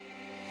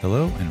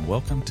Hello and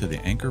welcome to the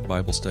Anchor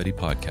Bible Study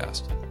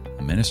Podcast,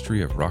 a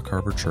ministry of Rock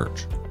Harbor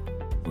Church.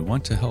 We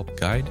want to help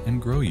guide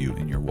and grow you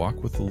in your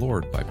walk with the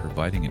Lord by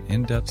providing an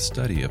in-depth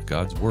study of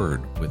God's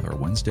Word with our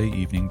Wednesday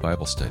evening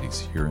Bible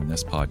studies here in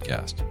this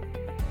podcast.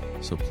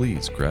 So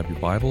please grab your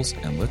Bibles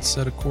and let's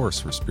set a course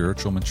for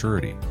spiritual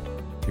maturity.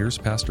 Here's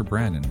Pastor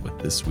Brandon with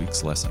this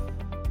week's lesson.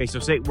 Okay, so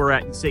we're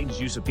at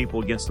Satan's use of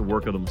people against the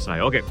work of the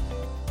Messiah. Okay,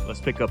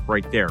 let's pick up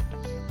right there.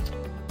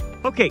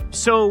 Okay,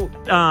 so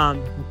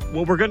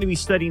what we're going to be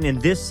studying in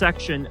this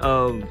section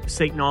of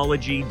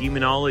Satanology,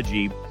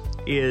 demonology,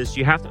 is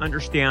you have to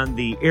understand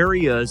the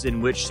areas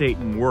in which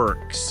Satan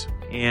works.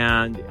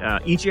 And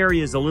each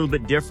area is a little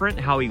bit different,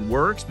 how he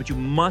works, but you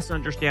must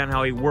understand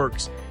how he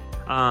works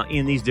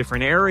in these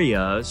different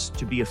areas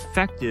to be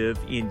effective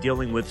in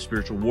dealing with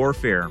spiritual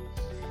warfare.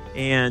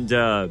 And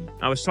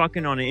I was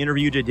talking on an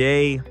interview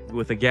today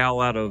with a gal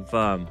out of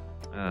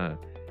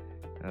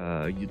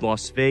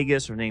Las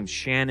Vegas. Her name's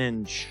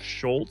Shannon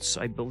Schultz,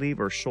 I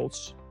believe, or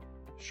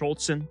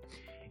Schultzen.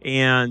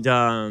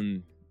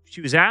 And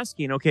she was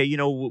asking, okay, you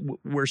know,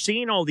 we're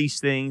seeing all these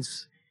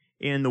things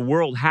in the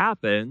world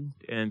happen,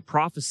 and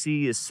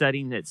prophecy is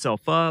setting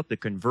itself up, the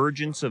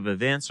convergence of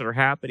events that are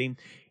happening.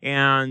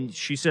 And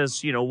she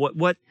says, you know,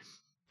 what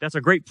that's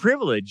a great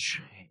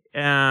privilege.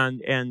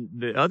 And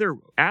the other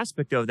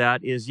aspect of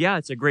that is, yeah,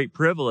 it's a great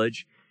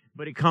privilege,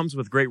 but it comes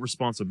with great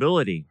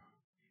responsibility.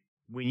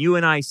 When you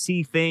and I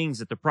see things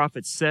that the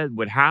prophet said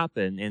would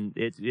happen, and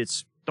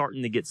it's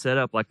starting to get set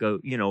up like a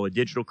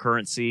digital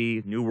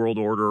currency, new world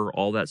order,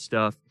 all that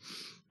stuff,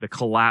 the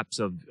collapse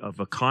of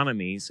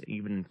economies,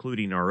 even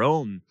including our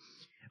own,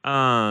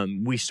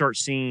 we start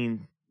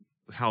seeing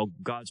how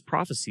God's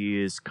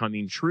prophecy is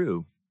coming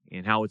true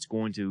and how it's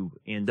going to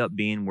end up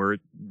being where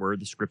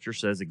the scripture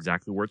says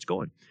exactly where it's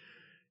going.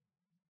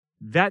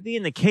 That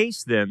being the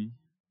case, then,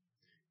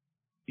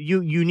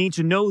 you need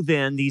to know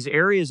then these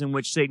areas in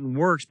which Satan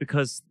works,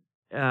 because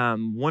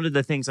one of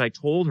the things I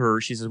told her,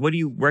 she says, what do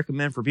you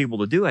recommend for people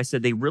to do? I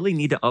said, they really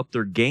need to up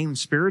their game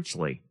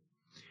spiritually.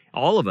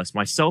 All of us,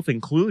 myself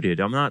included.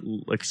 I'm not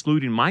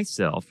excluding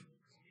myself,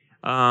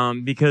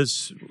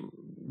 because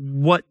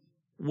what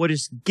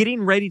is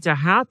getting ready to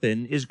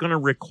happen is going to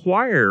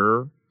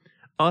require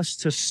us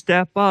to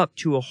step up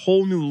to a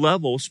whole new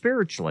level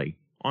spiritually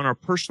on our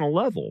personal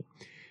level.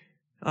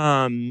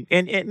 And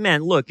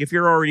man, look, if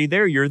you're already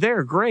there, you're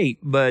there, great.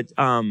 But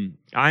I'm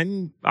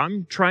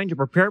trying to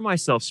prepare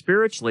myself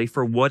spiritually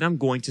for what I'm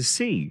going to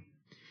see.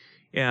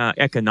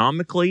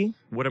 Economically,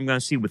 what I'm going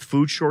to see with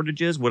food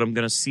shortages, what I'm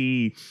going to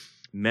see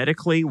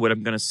medically, what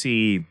I'm going to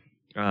see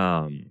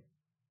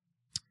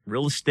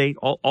real estate,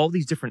 all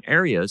these different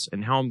areas,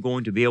 and how I'm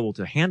going to be able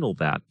to handle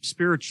that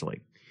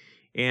spiritually.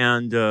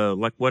 And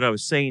like what I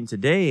was saying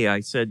today, I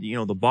said, you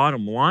know, the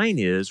bottom line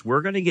is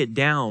we're going to get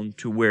down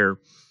to where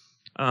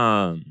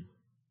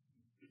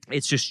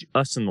it's just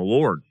us and the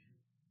Lord.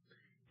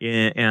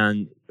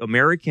 And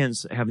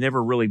Americans have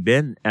never really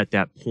been at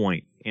that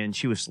point. And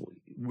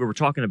we were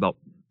talking about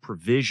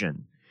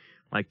provision.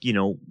 Like, you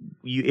know,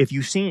 have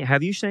you seen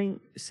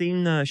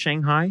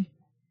Shanghai?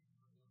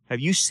 Have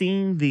you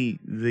seen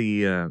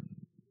the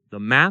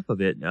map of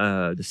it,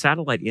 the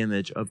satellite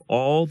image of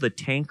all the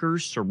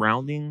tankers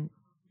surrounding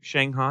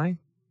Shanghai?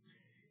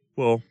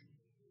 Well,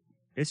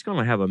 it's going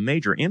to have a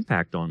major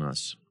impact on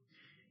us.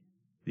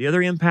 The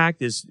other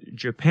impact is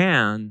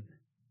Japan.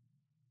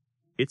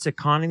 Its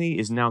economy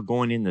is now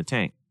going in the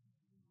tank.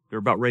 They're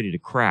about ready to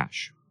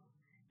crash.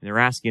 And they're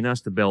asking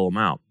us to bail them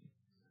out.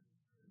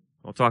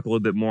 I'll talk a little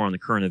bit more on the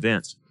current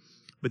events.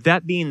 But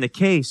that being the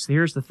case,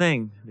 here's the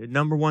thing. The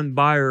number one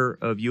buyer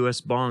of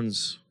U.S.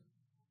 bonds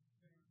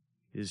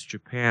is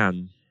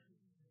Japan.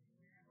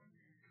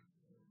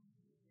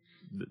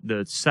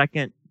 The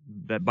second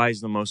that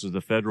buys the most is the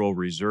Federal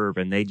Reserve,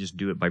 and they just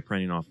do it by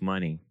printing off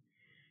money.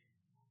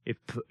 If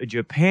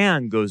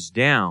Japan goes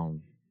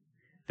down,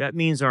 that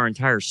means our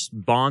entire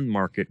bond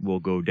market will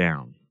go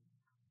down.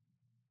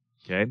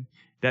 Okay?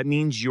 That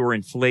means your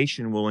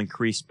inflation will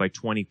increase by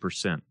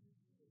 20%.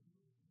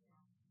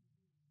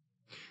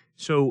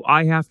 So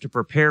I have to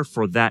prepare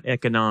for that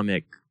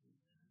economic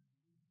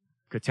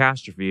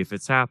catastrophe if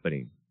it's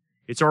happening.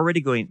 It's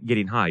already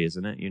getting high,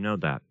 isn't it? You know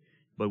that.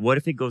 But what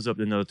if it goes up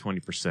to another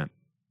 20%?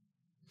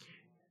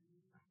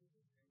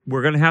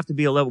 We're going to have to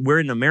be a level. We're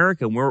in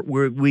America.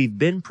 We've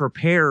been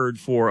prepared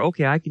for,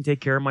 okay, I can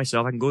take care of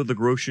myself. I can go to the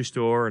grocery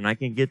store and I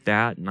can get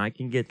that and I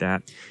can get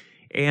that.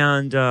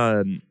 And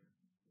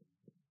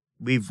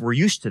we're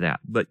used to that.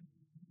 But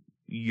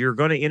you're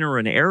going to enter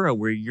an era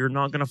where you're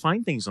not going to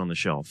find things on the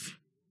shelf.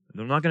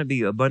 They're not going to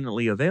be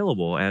abundantly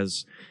available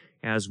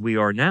as we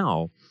are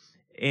now.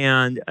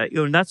 And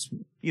that's,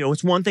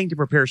 it's one thing to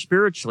prepare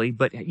spiritually,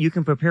 but you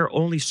can prepare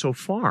only so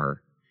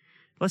far.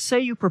 Let's say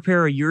you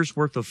prepare a year's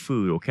worth of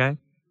food, okay?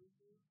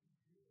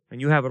 And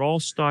you have it all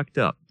stocked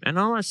up. And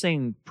I'm not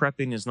saying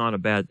prepping is not a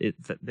bad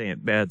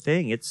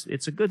thing. It's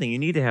a good thing. You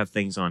need to have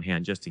things on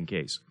hand just in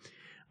case.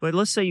 But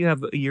let's say you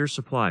have a year's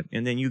supply,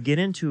 and then you get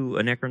into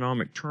an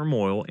economic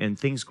turmoil and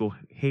things go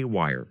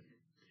haywire.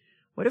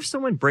 What if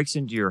someone breaks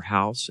into your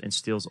house and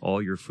steals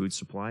all your food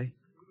supply?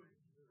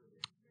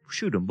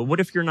 Shoot them. But what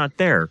if you're not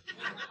there?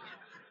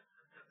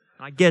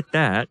 I get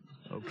that,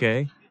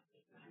 okay?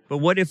 But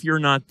what if you're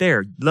not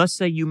there? Let's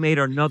say you made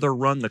another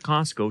run to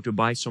Costco to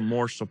buy some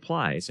more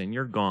supplies, and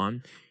you're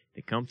gone.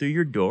 They come through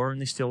your door,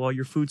 and they steal all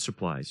your food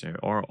supplies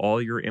or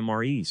all your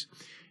MREs.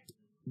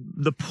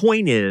 The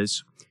point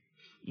is,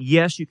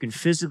 yes, you can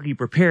physically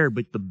prepare,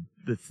 but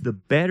the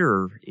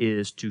better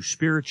is to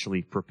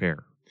spiritually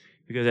prepare.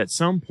 Because at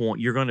some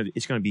point,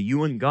 it's going to be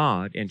you and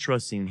God and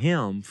trusting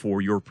Him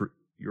for your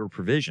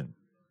provision.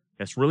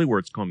 That's really where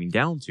it's coming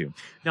down to.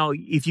 Now,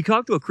 if you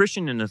talk to a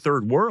Christian in the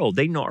third world,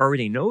 they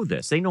already know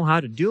this. They know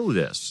how to do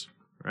this,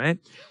 right?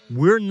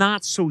 We're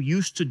not so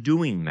used to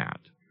doing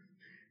that.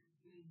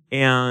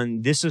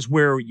 And this is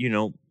where,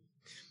 people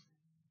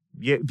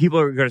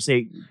are going to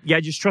say,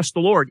 yeah, just trust the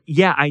Lord.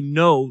 Yeah, I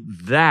know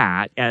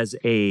that as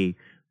a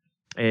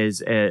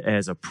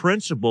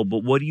principle,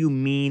 but what do you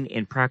mean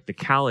in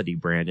practicality,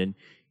 Brandon?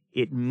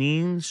 It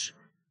means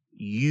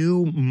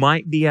you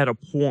might be at a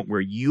point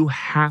where you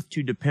have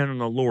to depend on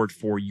the Lord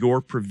for your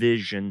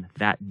provision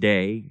that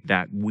day,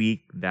 that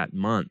week, that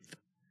month,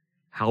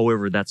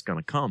 however that's going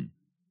to come.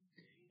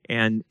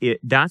 And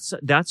that's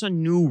a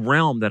new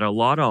realm that a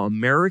lot of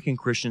American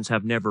Christians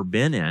have never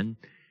been in,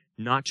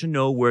 not to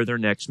know where their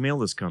next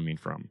meal is coming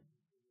from.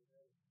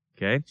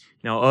 Okay?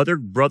 Now, other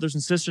brothers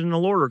and sisters in the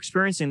Lord are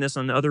experiencing this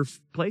in other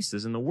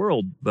places in the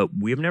world, but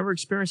we have never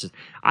experienced it.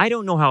 I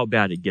don't know how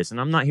bad it gets,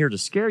 and I'm not here to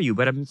scare you,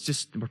 but I'm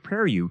just to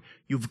prepare you.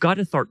 You've got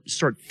to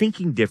start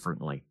thinking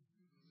differently.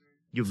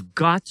 You've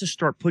got to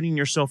start putting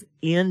yourself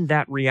in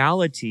that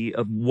reality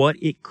of what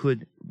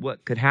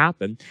could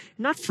happen.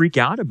 Not freak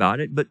out about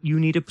it, but you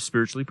need to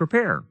spiritually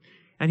prepare.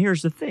 And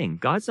here's the thing.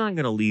 God's not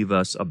going to leave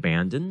us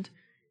abandoned.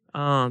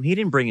 He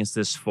didn't bring us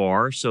this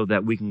far so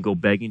that we can go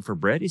begging for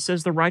bread. He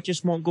says the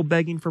righteous won't go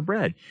begging for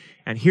bread.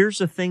 And here's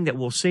the thing that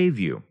will save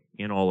you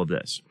in all of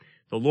this.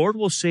 The Lord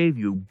will save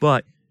you,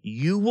 but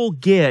you will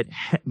get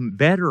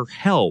better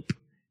help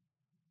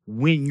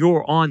when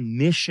you're on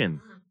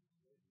mission.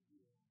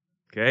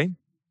 Okay?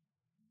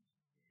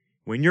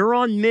 When you're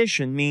on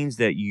mission means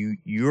that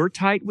you're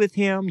tight with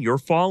Him, you're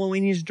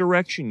following His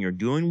direction, you're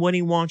doing what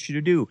He wants you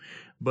to do.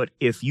 But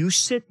if you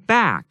sit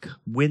back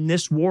when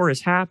this war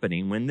is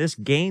happening, when this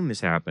game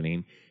is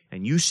happening,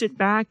 and you sit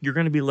back, you're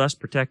going to be less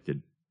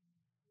protected.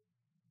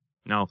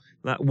 Now,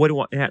 let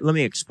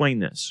me explain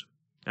this.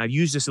 I've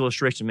used this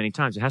illustration many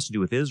times. It has to do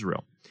with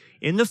Israel.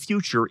 In the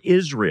future,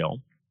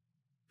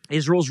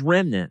 Israel's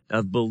remnant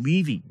of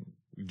believing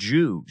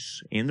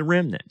Jews in the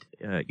remnant,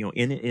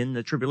 in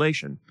the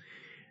tribulation,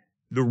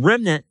 the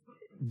remnant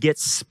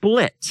gets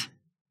split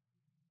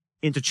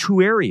into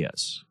two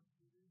areas.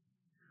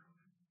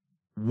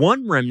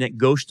 One remnant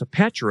goes to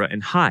Petra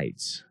and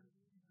hides.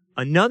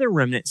 Another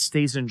remnant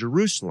stays in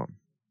Jerusalem.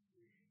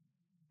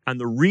 And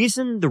the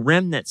reason the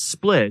remnant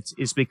splits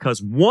is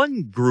because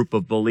one group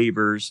of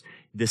believers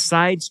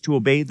decides to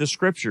obey the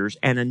Scriptures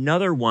and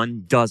another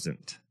one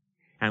doesn't.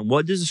 And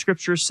what does the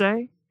Scripture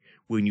say?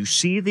 When you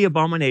see the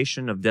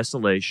abomination of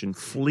desolation,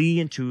 flee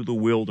into the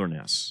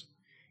wilderness.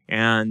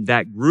 And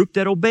that group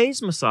that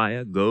obeys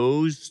Messiah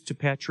goes to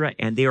Petra,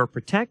 and they are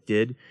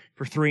protected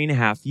for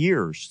 3.5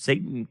 years.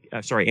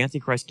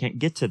 Antichrist can't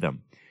get to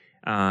them.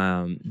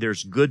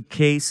 There's good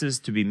cases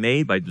to be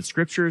made by the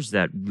Scriptures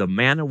that the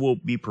manna will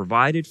be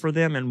provided for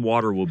them and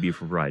water will be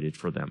provided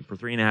for them for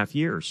 3.5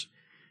 years.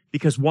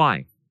 Because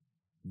why?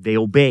 They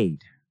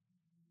obeyed.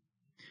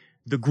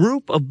 The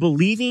group of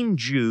believing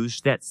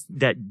Jews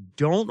that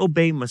don't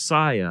obey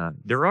Messiah,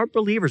 there are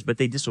believers, but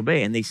they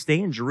disobey, and they stay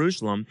in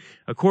Jerusalem.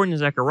 According to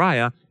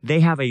Zechariah,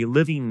 they have a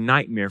living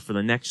nightmare for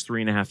the next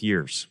 3.5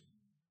 years.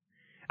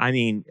 I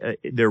mean,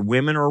 their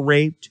women are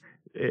raped.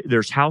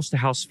 There's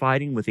house-to-house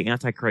fighting with the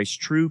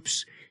Antichrist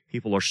troops.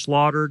 People are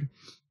slaughtered.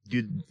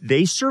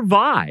 They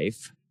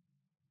survive,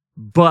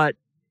 but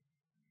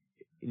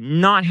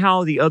not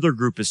how the other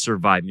group is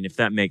surviving, if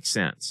that makes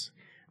sense.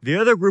 The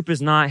other group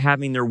is not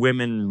having their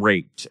women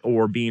raped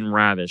or being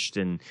ravished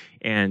and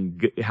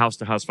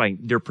house-to-house fighting.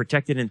 They're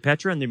protected in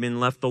Petra, and they've been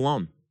left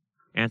alone.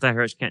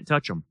 Antichrist can't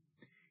touch them.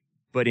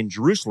 But in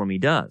Jerusalem, he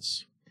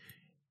does.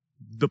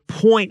 The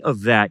point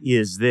of that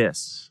is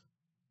this.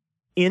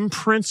 In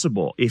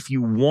principle, if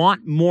you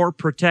want more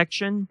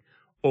protection,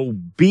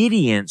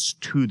 obedience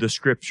to the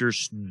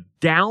Scriptures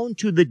down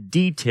to the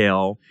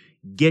detail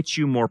gets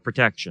you more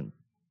protection.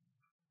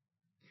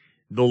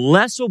 The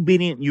less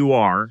obedient you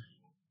are,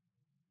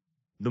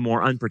 the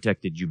more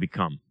unprotected you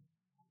become.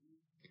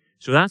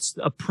 So that's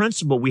a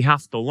principle we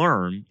have to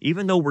learn.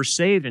 Even though we're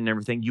saved and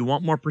everything, you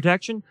want more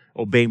protection?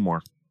 Obey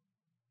more.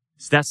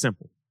 It's that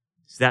simple.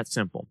 It's that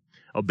simple.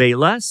 Obey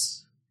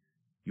less,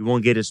 you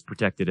won't get as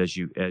protected as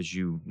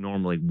you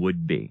normally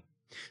would be.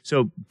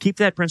 So keep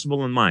that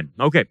principle in mind.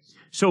 Okay,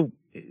 so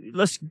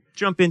let's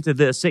jump into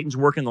this. Satan's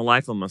work in the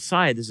life of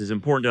Messiah. This is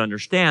important to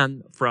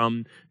understand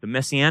from the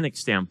messianic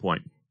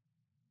standpoint.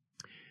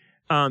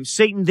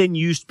 Satan then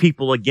used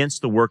people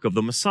against the work of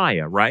the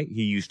Messiah, right?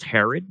 He used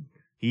Herod.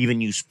 He even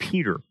used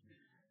Peter.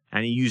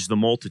 And he used the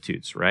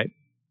multitudes, right?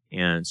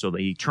 And so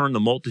he turned the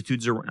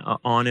multitudes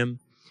on him.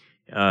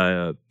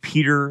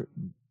 Peter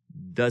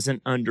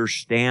doesn't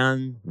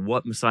understand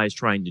what Messiah is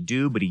trying to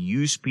do, but he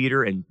used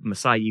Peter, and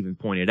Messiah even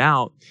pointed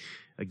out,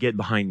 get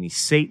behind me,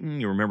 Satan.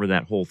 You remember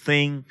that whole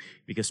thing?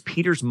 Because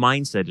Peter's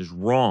mindset is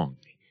wrong.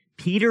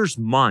 Peter's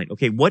mind.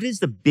 Okay, what is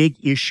the big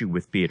issue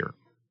with Peter?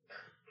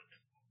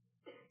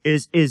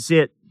 Is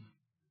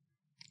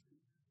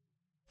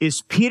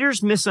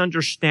Peter's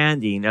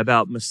misunderstanding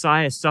about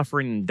Messiah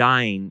suffering and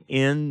dying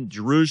in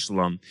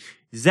Jerusalem,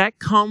 does that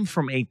come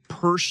from a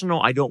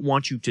personal, I don't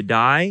want you to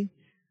die?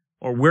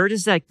 Or where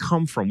does that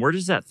come from? Where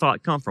does that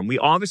thought come from? We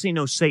obviously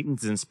know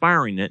Satan's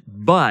inspiring it,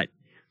 but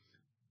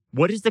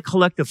what is the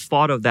collective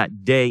thought of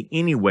that day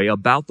anyway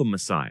about the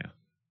Messiah?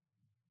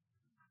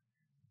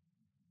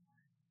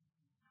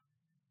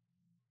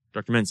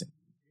 Dr. Mensing.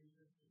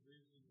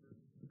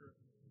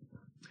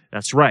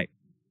 That's right.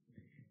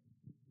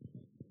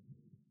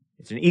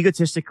 It's an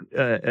egotistic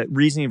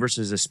reasoning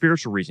versus a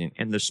spiritual reasoning.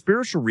 And the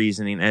spiritual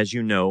reasoning, as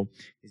you know,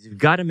 is you've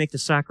got to make the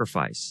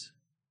sacrifice.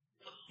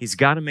 He's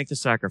got to make the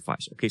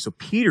sacrifice. Okay, so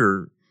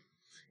Peter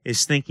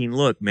is thinking,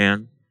 look,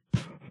 man,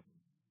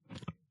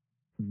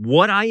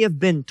 what I have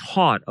been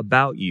taught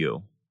about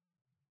you,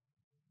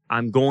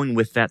 I'm going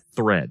with that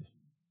thread.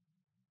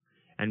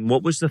 And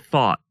what was the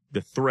thought?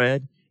 The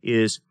thread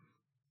is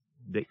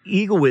the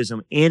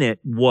egoism in it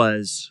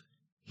was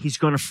he's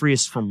going to free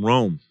us from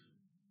Rome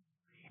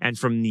and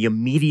from the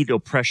immediate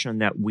oppression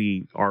that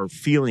we are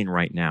feeling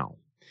right now.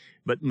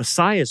 But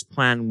Messiah's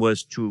plan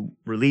was to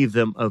relieve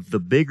them of the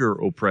bigger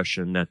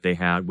oppression that they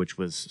had, which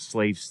was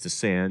slaves to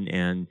sin,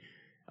 and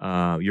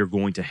you're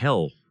going to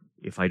hell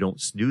if I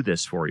don't do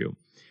this for you.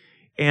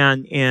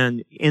 And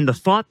in the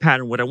thought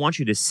pattern, what I want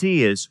you to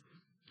see is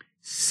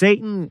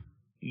Satan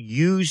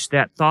used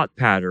that thought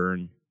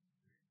pattern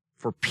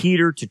for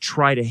Peter to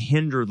try to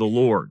hinder the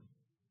Lord.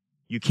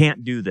 You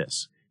can't do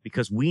this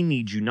because we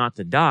need you not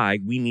to die.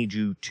 We need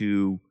you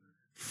to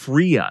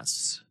free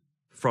us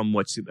from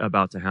what's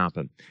about to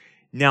happen.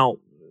 Now,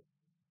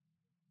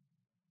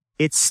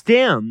 it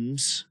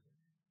stems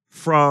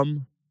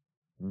from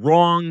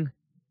wrong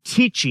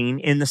teaching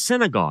in the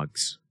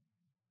synagogues.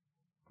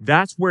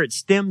 That's where it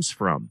stems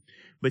from.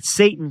 But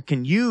Satan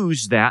can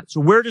use that. So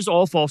where does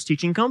all false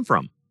teaching come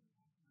from?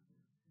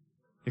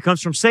 It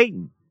comes from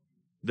Satan,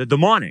 the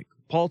demonic.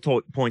 Paul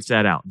points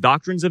that out.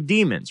 Doctrines of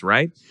demons,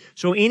 right?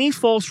 So any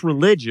false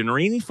religion or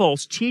any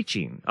false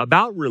teaching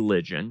about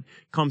religion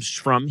comes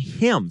from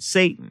him,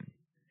 Satan.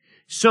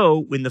 So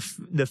when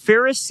the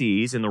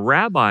Pharisees and the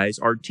rabbis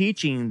are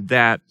teaching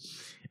that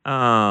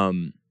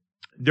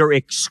they're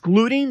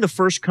excluding the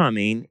first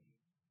coming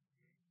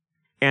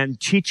and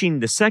teaching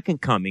the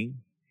second coming,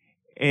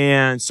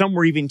 and some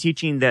were even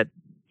teaching that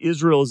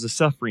Israel is a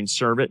suffering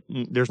servant.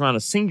 There's not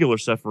a singular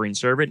suffering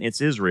servant,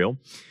 it's Israel.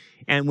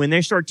 And when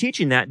they start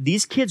teaching that,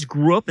 these kids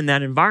grew up in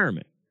that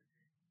environment.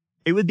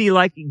 It would be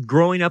like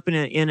growing up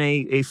in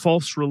a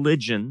false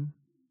religion,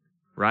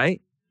 right?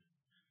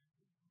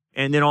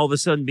 And then all of a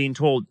sudden being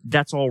told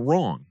that's all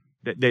wrong,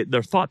 that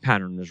their thought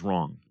pattern is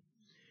wrong.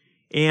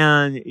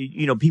 And,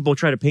 you know, people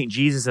try to paint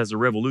Jesus as a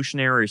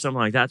revolutionary or something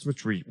like that,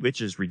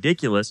 which is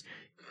ridiculous.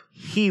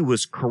 He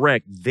was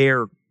correct.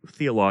 They're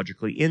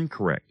theologically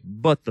incorrect.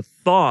 But the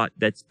thought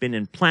that's been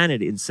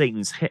implanted in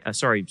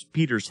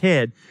Peter's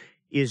head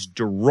is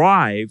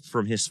derived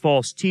from his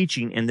false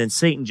teaching, and then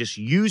Satan just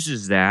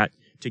uses that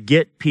to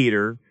get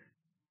Peter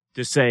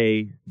to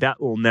say that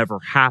will never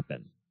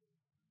happen.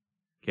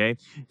 Okay?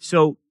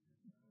 So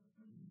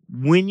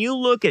when you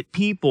look at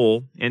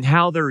people and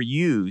how they're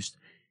used,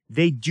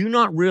 they do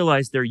not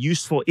realize they're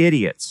useful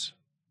idiots.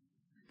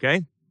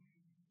 Okay?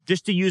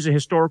 Just to use a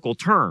historical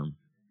term,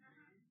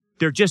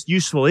 they're just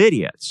useful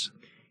idiots.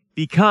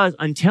 Because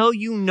until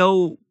you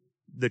know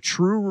the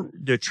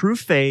true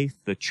faith,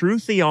 the true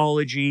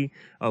theology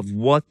of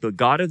what the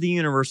God of the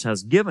universe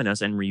has given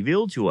us and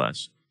revealed to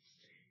us,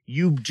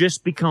 you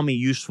just become a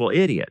useful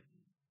idiot.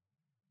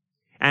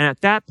 And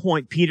at that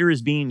point, Peter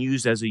is being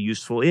used as a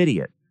useful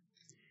idiot.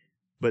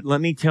 But let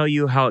me tell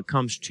you how it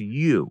comes to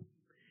you.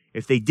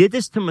 If they did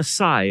this to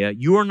Messiah,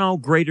 you are now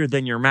greater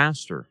than your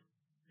master.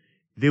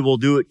 They will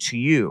do it to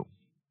you.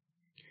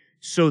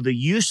 So the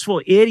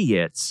useful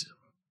idiots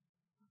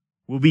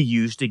will be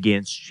used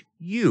against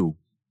you.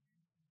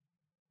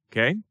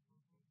 Okay?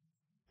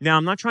 Now,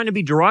 I'm not trying to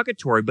be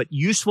derogatory, but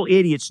useful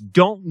idiots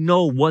don't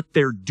know what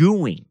they're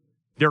doing.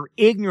 They're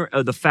ignorant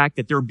of the fact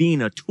that they're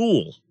being a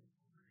tool.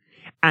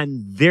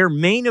 And their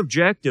main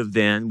objective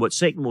then, what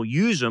Satan will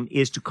use them,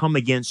 is to come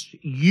against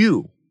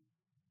you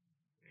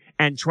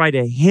and try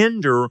to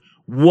hinder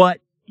what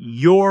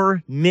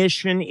your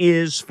mission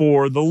is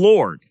for the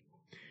Lord.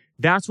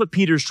 That's what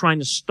Peter's trying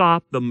to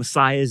stop the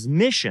Messiah's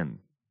mission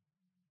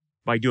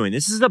by doing.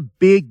 This is a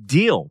big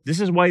deal.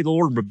 This is why the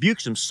Lord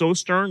rebukes him so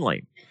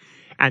sternly.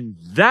 And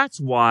that's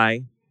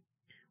why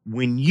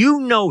when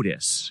you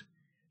notice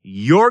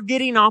you're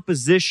getting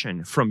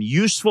opposition from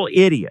useful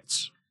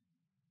idiots,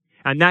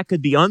 and that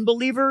could be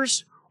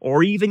unbelievers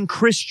or even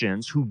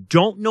Christians who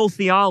don't know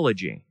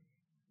theology,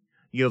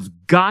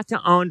 you've got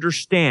to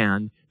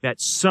understand that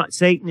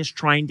Satan is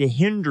trying to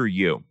hinder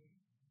you.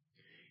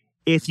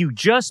 If you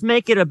just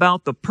make it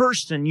about the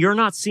person, you're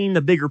not seeing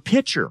the bigger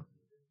picture.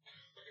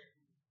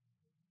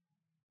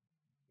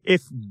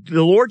 If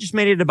the Lord just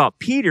made it about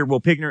Peter, well,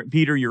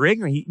 Peter, you're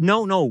ignorant.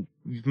 No.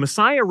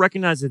 Messiah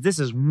recognizes that this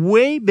is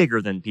way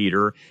bigger than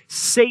Peter.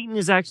 Satan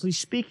is actually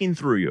speaking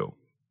through you.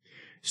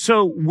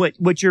 So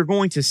what you're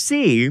going to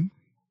see,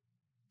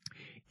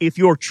 if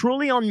you're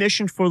truly on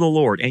mission for the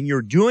Lord and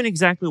you're doing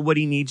exactly what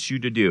he needs you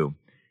to do,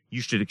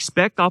 you should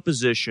expect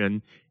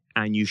opposition,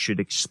 and you should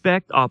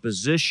expect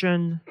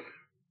opposition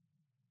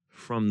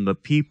from the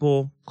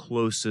people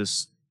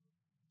closest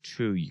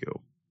to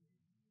you.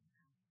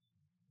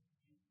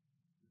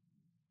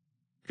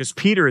 Because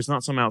Peter is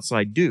not some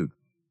outside dude.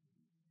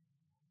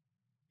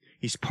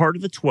 He's part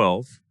of the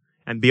 12,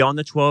 and beyond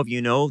the 12,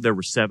 there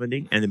were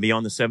 70, and then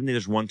beyond the 70,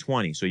 there's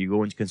 120. So you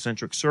go into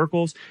concentric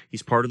circles,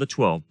 he's part of the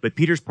 12. But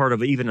Peter's part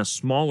of even a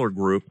smaller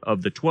group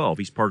of the 12.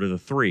 He's part of the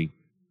 3,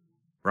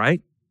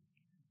 right?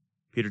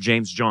 Peter,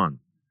 James, John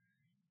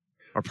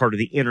are part of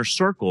the inner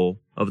circle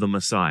of the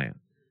Messiah.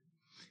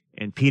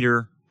 And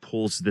Peter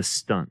pulls this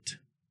stunt.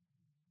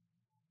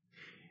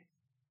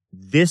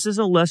 This is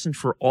a lesson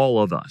for all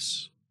of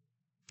us.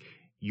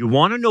 You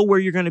want to know where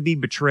you're going to be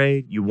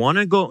betrayed. You want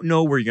to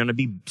know where you're going to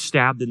be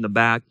stabbed in the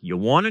back. You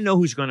want to know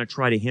who's going to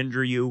try to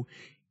hinder you.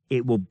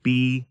 It will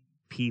be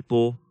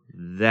people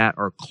that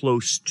are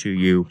close to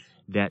you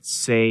that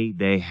say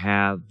they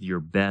have your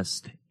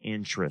best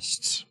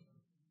interests.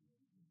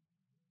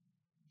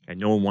 And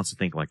no one wants to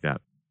think like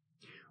that.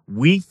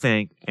 We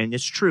think, and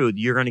it's true,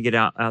 you're going to get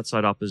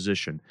outside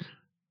opposition.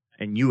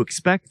 And you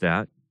expect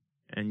that,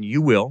 and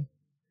you will.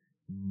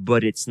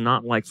 But it's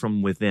not like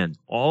from within.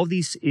 All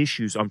these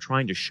issues I'm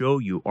trying to show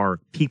you are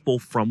people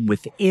from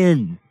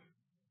within.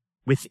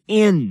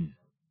 Within.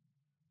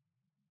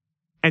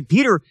 And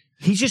Peter,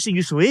 he's just a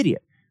useful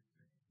idiot.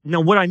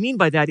 Now, what I mean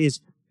by that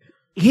is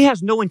he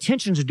has no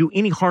intention to do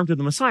any harm to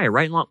the Messiah,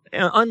 right?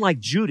 Unlike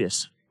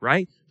Judas,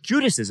 right?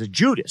 Judas is a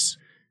Judas.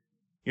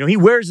 He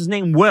wears his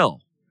name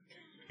well.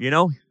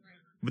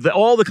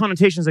 All the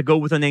connotations that go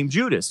with the name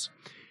Judas.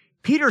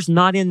 Peter's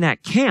not in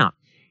that camp.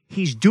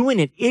 He's doing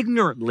it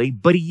ignorantly,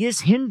 but he is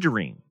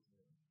hindering.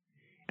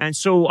 And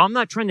so I'm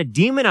not trying to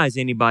demonize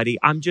anybody.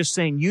 I'm just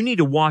saying you need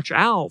to watch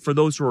out for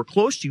those who are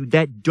close to you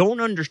that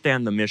don't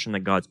understand the mission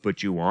that God's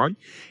put you on.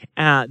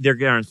 They're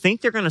going to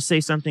think they're going to say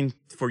something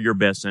for your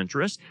best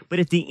interest, but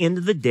at the end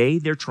of the day,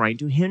 they're trying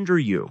to hinder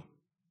you.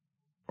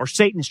 Or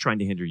Satan is trying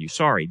to hinder you.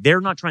 Sorry,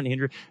 they're not trying to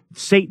hinder.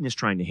 Satan is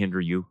trying to hinder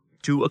you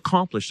to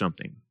accomplish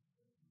something.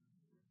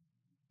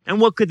 And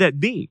what could that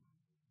be?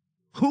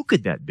 Who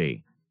could that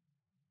be?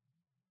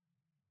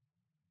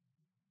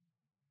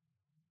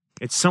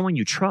 It's someone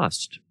you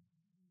trust.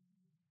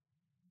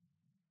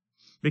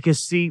 Because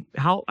see,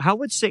 how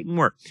would Satan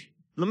work?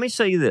 Let me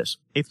tell you this.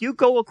 If you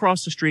go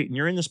across the street and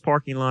you're in this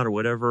parking lot or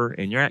whatever,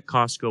 and you're at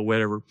Costco,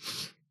 whatever,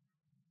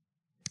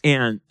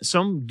 and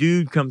some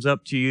dude comes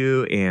up to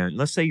you, and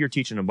let's say you're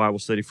teaching a Bible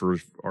study for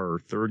our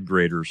third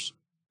graders,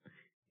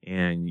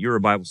 and you're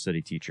a Bible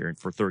study teacher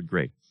for third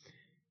grade.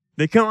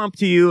 They come up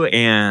to you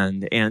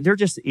and they're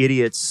just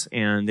idiots,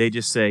 and they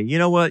just say, you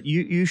know what,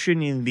 you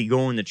shouldn't even be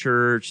going to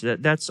church.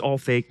 That's all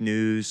fake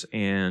news,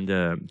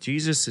 and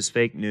Jesus is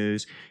fake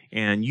news,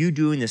 and you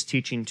doing this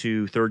teaching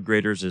to third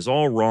graders is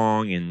all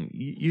wrong, and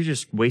you're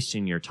just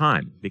wasting your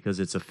time because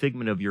it's a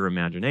figment of your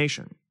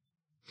imagination.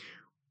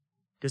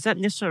 Does that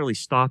necessarily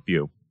stop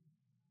you?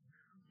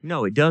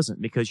 No, it doesn't,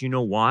 because you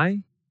know why?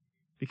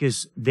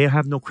 Because they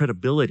have no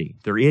credibility.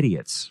 They're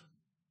idiots.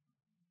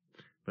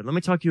 But let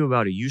me talk to you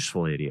about a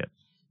useful idiot.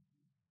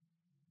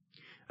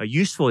 A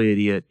useful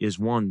idiot is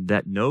one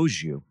that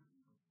knows you,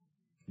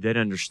 that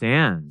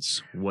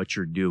understands what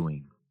you're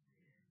doing.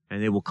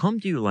 And they will come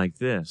to you like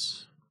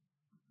this.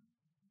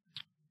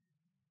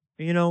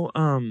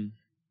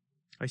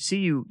 I see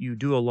you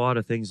do a lot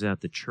of things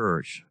at the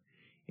church,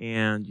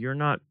 and you're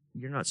not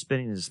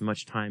spending as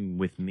much time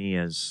with me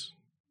as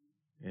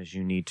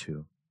you need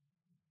to.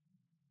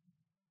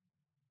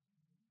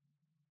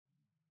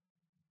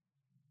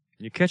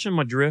 You catching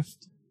my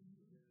drift?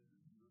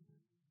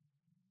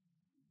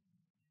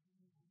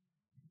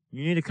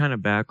 You need to kind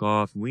of back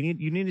off.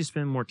 You need to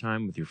spend more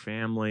time with your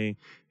family,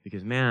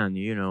 because man,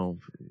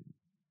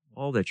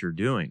 all that you're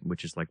doing,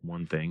 which is like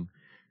one thing,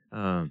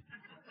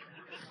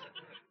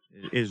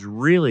 is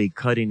really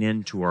cutting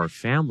into our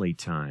family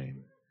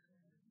time.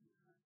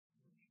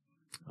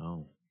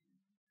 Oh.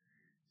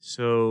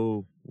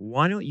 So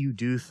why don't you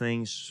do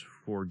things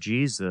for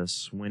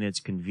Jesus when it's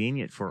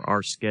convenient for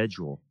our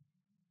schedule?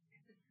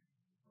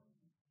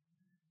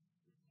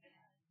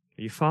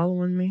 Are you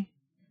following me?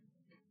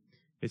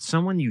 It's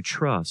someone you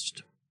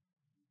trust.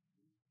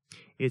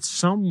 It's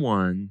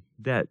someone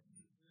that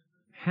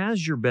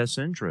has your best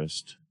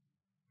interest.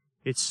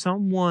 It's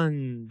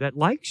someone that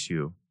likes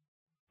you,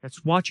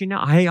 that's watching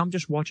out. Hey, I'm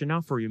just watching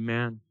out for you,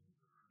 man.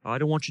 I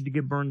don't want you to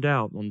get burned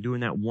out on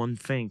doing that one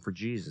thing for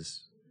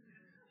Jesus.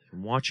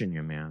 I'm watching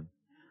you, man.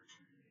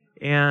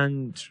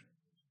 And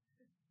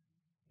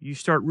you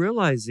start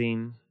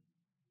realizing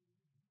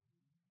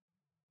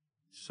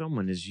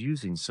Someone is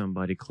using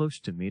somebody close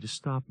to me to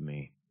stop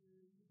me.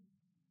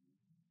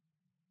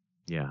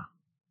 Yeah.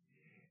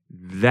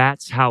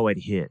 That's how it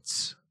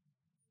hits.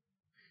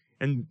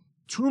 And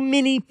too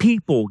many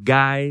people,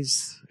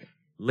 guys,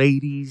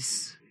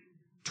 ladies,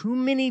 too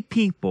many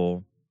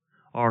people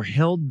are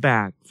held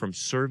back from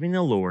serving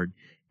the Lord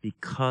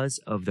because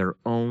of their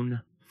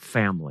own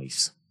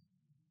families.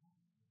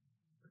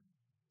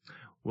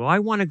 Well, I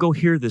want to go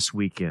here this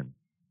weekend.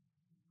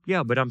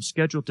 Yeah, but I'm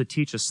scheduled to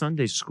teach a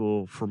Sunday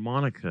school for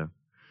Monica.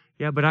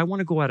 Yeah, but I want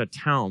to go out of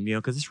town,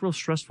 because it's real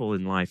stressful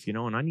in life,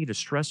 and I need a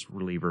stress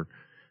reliever.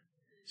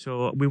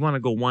 So we want to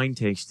go wine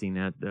tasting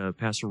at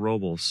Paso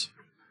Robles.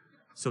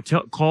 So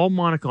call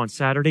Monica on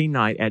Saturday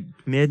night at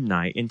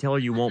midnight and tell her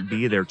you won't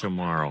be there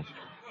tomorrow.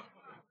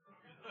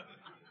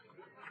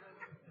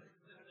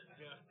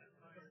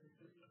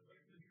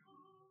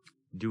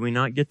 Do we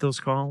not get those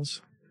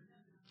calls?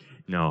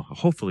 No,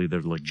 hopefully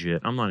they're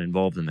legit. I'm not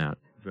involved in that,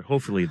 but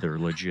hopefully they're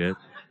legit.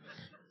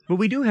 But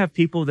we do have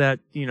people that,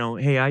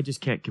 hey, I just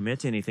can't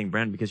commit to anything,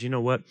 Brandon, because you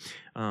know what?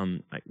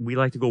 We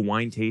like to go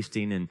wine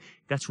tasting, and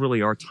that's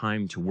really our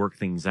time to work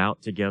things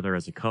out together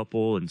as a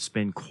couple and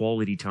spend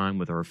quality time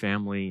with our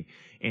family.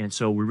 And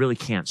so we really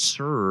can't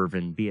serve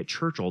and be at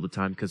church all the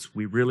time because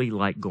we really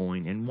like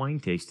going and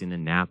wine tasting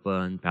in Napa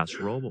and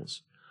Paso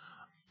Robles.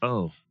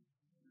 Oh.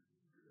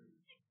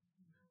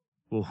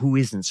 Well, who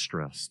isn't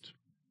stressed?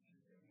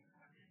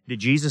 Did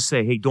Jesus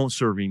say, hey, don't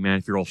serve me, man,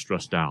 if you're all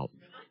stressed out?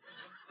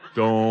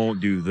 Don't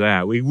do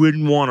that. We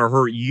wouldn't want to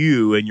hurt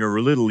you and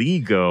your little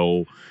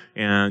ego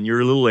and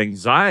your little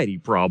anxiety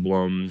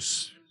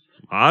problems.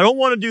 I don't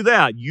want to do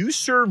that. You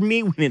serve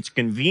me when it's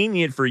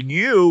convenient for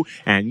you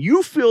and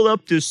you feel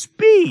up to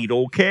speed,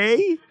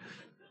 okay?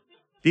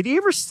 Did he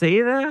ever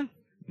say that?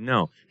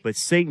 No, but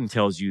Satan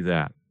tells you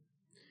that.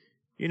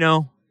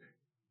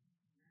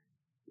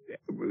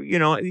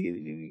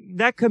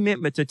 That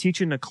commitment to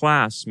teaching a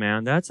class,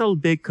 man, that's a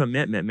big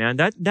commitment, man.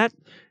 That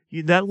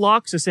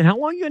locks us in. How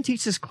long are you going to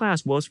teach this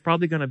class? Well, it's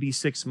probably going to be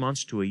 6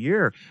 months to a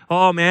year.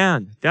 Oh,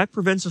 man, that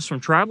prevents us from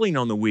traveling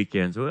on the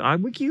weekends.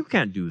 You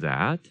can't do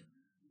that.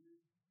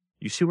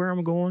 You see where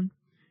I'm going?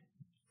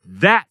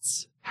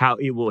 That's how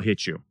it will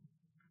hit you.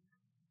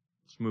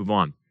 Let's move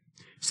on.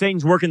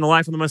 Satan's working the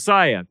life of the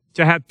Messiah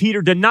to have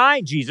Peter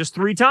deny Jesus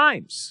 3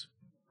 times.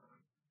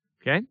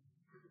 Okay?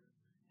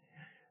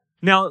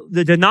 Now,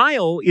 the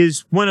denial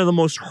is one of the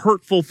most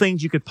hurtful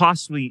things you could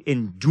possibly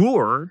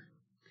endure,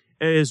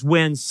 is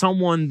when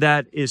someone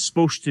that is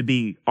supposed to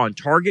be on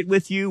target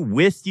with you,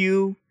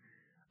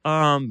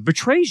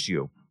 betrays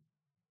you.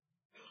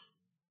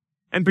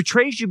 And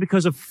betrays you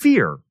because of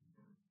fear.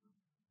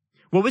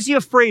 What was he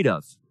afraid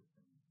of?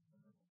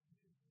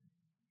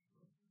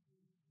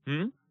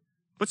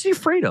 What's he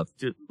afraid of?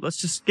 Let's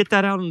just get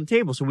that out on the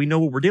table so we know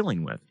what we're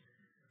dealing with.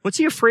 What's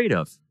he afraid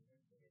of?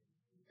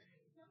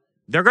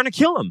 They're going to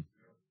kill him.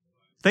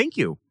 Thank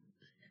you.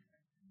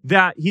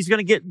 That he's going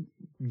to get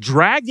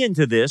dragged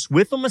into this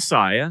with the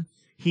Messiah.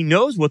 He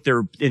knows what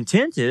their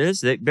intent is.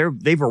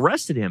 They've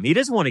arrested him. He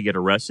doesn't want to get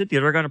arrested.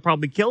 They're going to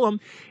probably kill him,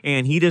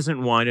 and he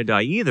doesn't want to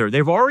die either.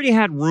 They've already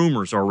had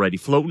rumors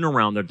floating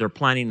around that they're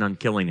planning on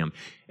killing him.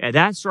 And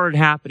that started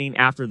happening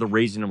after the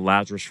raising of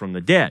Lazarus from the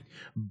dead.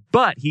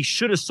 But he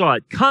should have saw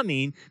it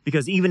coming,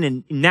 because even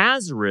in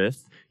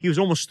Nazareth, he was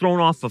almost thrown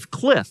off a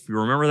cliff. You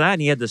remember that?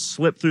 And he had to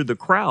slip through the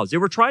crowds. They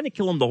were trying to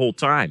kill him the whole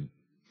time.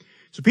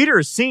 So Peter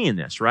is seeing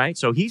this, right?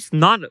 So he's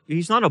not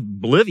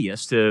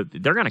oblivious to,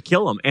 they're going to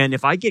kill him. And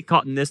if I get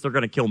caught in this, they're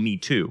going to kill me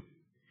too.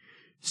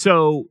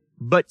 So,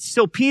 but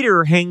still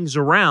Peter hangs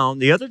around.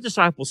 The other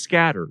disciples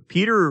scatter.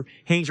 Peter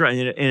hangs around,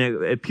 and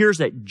it appears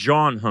that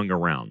John hung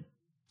around.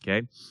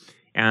 Okay.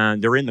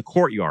 And they're in the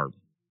courtyard.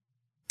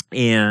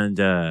 And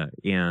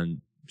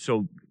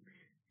so,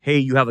 hey,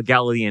 you have a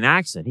Galilean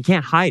accent. He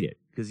can't hide it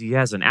because he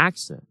has an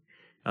accent.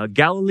 A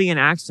Galilean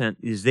accent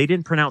is they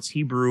didn't pronounce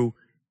Hebrew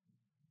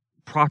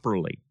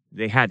properly.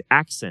 They had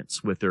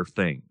accents with their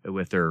thing,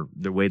 with their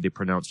way they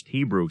pronounced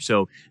Hebrew.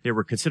 So they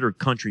were considered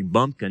country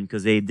bumpkin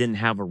because they didn't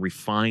have a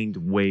refined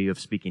way of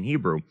speaking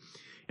Hebrew.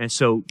 And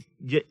so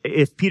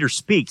if Peter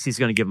speaks, he's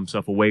going to give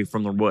himself away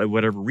from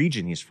whatever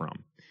region he's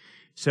from.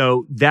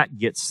 So that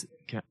gets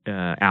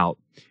out.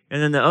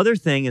 And then the other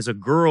thing is a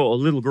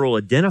little girl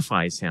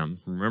identifies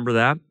him. Remember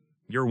that?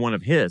 You're one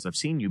of his. I've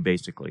seen you,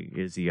 basically,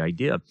 is the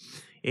idea.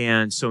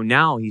 And so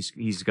now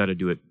he's got to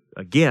do it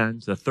again,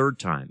 the 3rd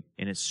time,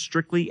 and it's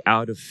strictly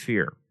out of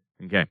fear.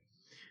 Okay.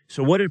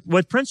 So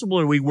what principle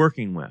are we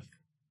working with?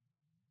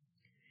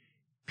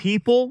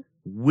 People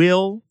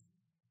will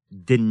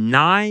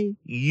deny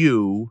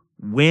you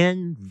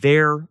when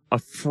they're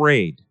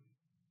afraid.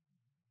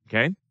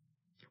 Okay?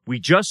 We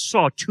just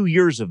saw 2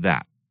 years of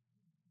that.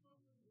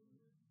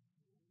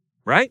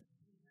 Right?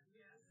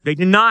 They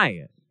deny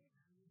it.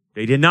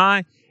 They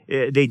deny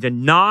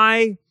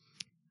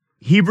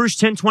Hebrews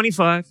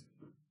 10:25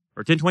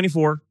 or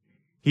 10:24.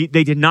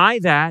 They deny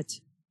that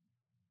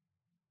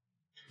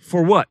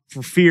for what?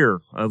 For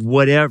fear of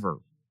whatever.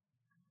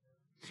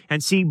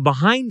 And see,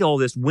 behind all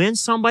this, when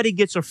somebody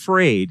gets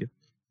afraid,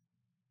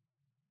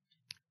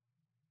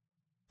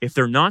 If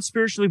they're not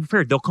spiritually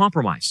prepared, they'll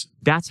compromise.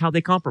 That's how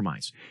they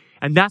compromise.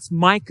 And that's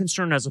my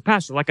concern as a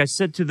pastor. Like I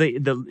said to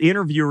the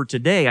interviewer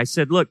today, I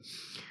said, look,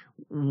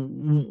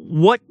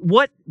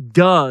 what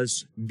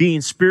does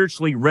being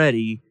spiritually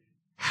ready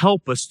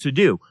help us to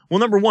do? Well,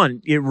 number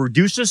one, it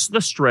reduces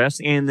the stress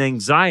and the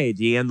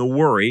anxiety and the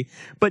worry,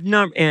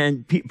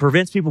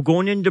 prevents people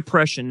going into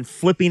depression and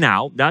flipping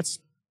out. That's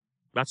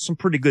some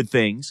pretty good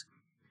things.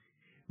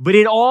 But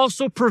it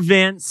also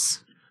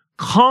prevents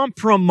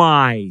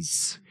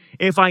compromise.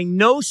 If I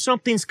know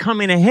something's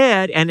coming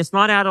ahead and it's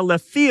not out of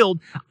left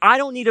field, I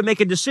don't need to make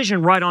a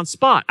decision right on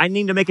spot. I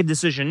need to make a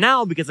decision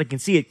now because I can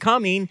see it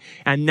coming,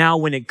 and now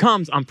when it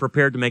comes, I'm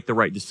prepared to make the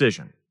right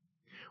decision.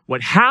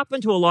 What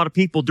happened to a lot of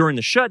people during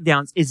the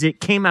shutdowns is it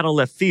came out of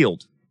left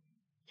field,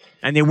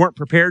 and they weren't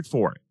prepared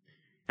for it.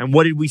 And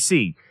what did we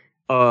see?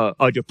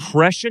 A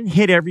depression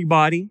hit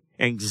everybody.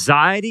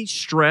 Anxiety,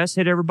 stress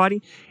hit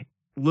everybody.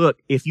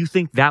 Look, if you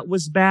think that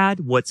was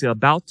bad, what's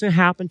about to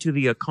happen to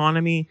the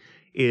economy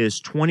is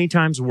 20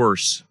 times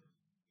worse.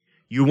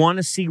 You want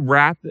to see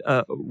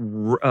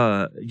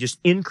just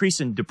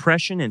increase in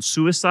depression and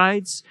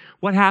suicides?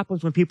 What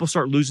happens when people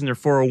start losing their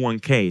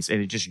 401ks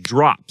and it just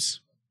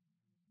drops?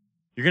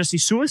 You're going to see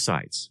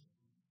suicides.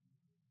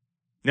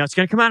 Now, it's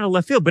going to come out of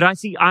left field, but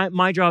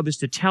my job is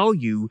to tell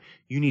you,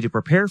 you need to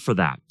prepare for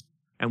that.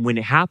 And when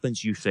it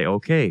happens, you say,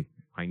 okay,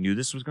 I knew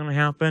this was going to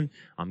happen.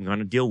 I'm going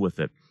to deal with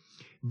it.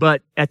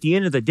 But at the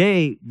end of the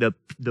day, the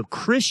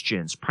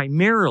Christians,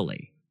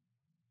 primarily,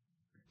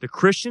 the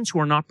Christians who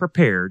are not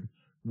prepared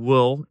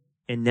will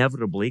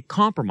inevitably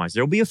compromise.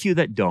 There'll be a few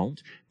that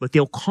don't, but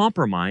they'll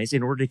compromise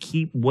in order to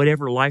keep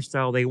whatever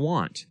lifestyle they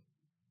want.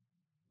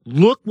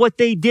 Look what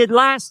they did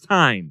last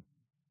time.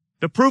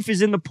 The proof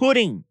is in the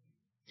pudding.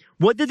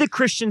 What did the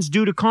Christians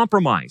do to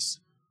compromise?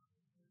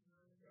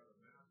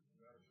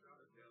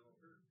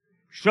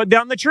 Shut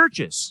down the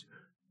churches.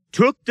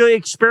 Took the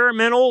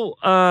experimental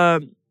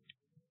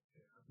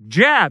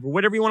jab, or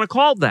whatever you want to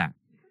call that.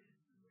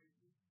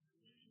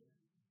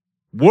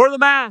 Wore the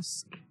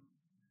mask.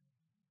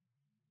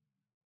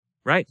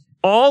 Right?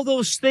 All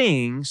those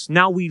things,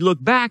 now we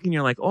look back and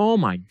you're like, oh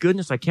my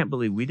goodness, I can't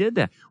believe we did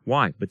that.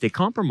 Why? But they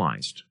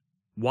compromised.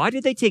 Why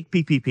did they take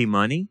PPP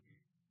money?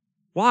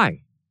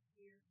 Why?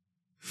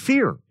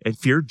 Fear. And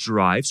fear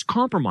drives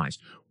compromise.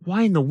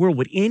 Why in the world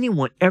would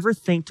anyone ever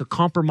think to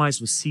compromise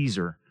with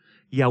Caesar?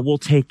 Yeah, we'll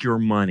take your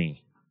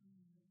money.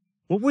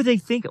 What were they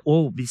thinking?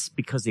 Oh,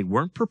 because they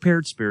weren't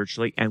prepared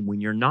spiritually, and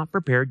when you're not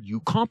prepared, you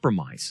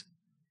compromise.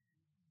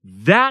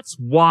 That's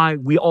why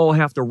we all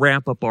have to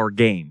ramp up our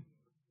game,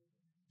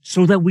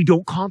 so that we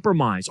don't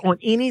compromise on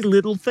any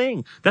little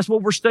thing. That's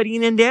what we're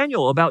studying in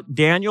Daniel, about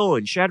Daniel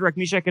and Shadrach,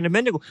 Meshach, and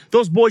Abednego.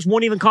 Those boys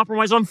won't even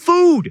compromise on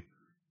food,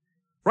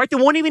 right? They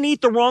won't even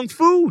eat the wrong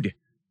food,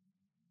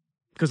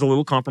 because a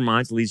little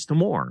compromise leads to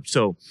more.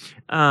 So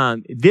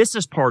this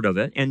is part of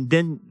it. And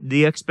then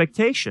the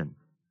expectation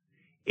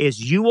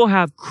is you will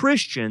have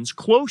Christians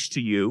close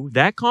to you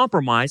that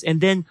compromise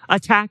and then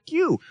attack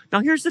you. Now,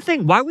 here's the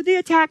thing. Why would they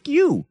attack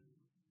you?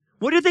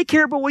 What do they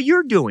care about what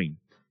you're doing?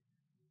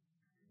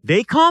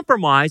 They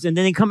compromise and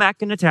then they come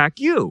back and attack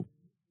you.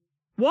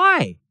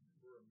 Why?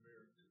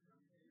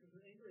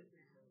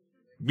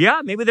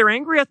 Yeah, maybe they're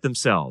angry at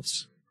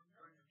themselves.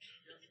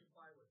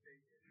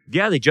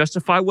 Yeah, they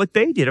justify what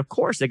they did. Of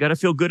course, they got to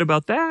feel good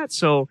about that.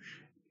 So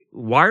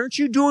why aren't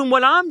you doing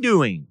what I'm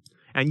doing?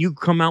 And you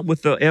come out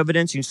with the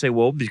evidence and you say,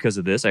 well, because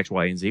of this, X,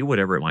 Y, and Z,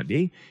 whatever it might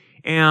be.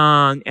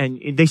 And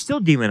they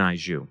still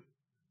demonize you.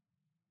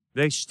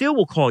 They still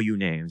will call you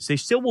names. They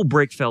still will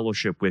break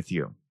fellowship with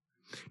you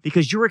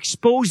because you're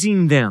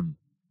exposing them.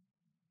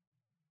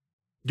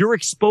 You're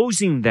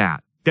exposing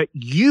that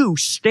you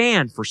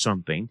stand for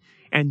something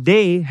and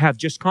they have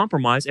just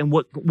compromised. And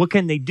what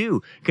can they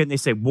do? Can they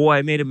say, boy,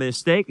 I made a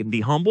mistake and be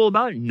humble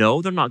about it?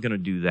 No, they're not going to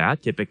do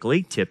that.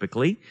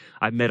 Typically,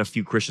 I've met a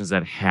few Christians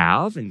that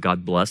have, and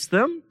God bless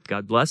them.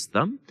 God bless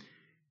them.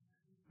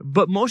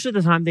 But most of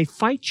the time, they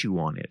fight you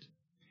on it.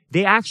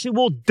 They actually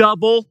will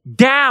double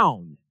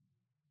down.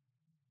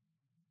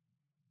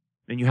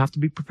 And you have to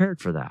be prepared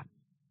for that.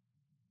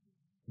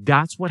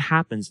 That's what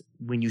happens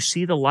when you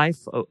see the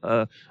life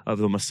of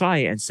the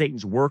Messiah and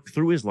Satan's work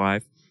through his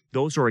life.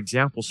 Those are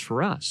examples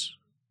for us.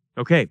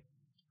 Okay.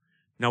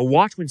 Now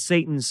watch when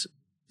Satan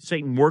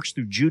works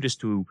through Judas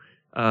to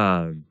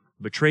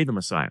betray the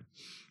Messiah.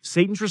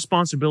 Satan's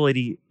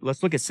responsibility,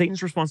 let's look at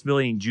Satan's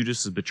responsibility in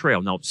Judas'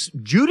 betrayal. Now,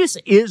 Judas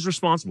is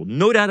responsible.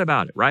 No doubt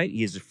about it, right?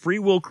 He is a free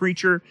will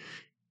creature.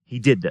 He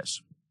did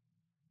this.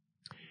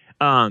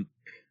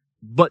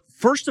 But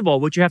first of all,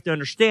 what you have to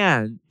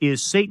understand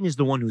is Satan is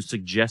the one who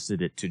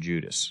suggested it to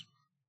Judas.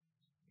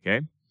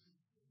 Okay?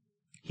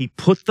 He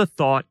put the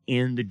thought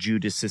into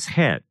Judas's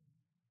head.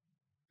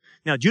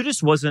 Now,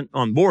 Judas wasn't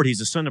on board. He's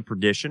a son of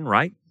perdition,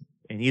 right?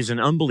 And he's an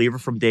unbeliever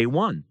from day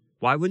one.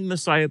 Why wouldn't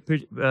Messiah,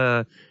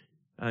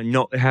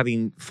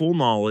 having full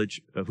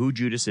knowledge of who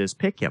Judas is,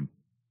 pick him?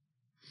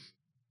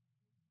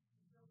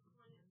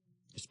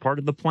 It's part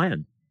of the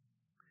plan.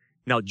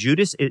 Now,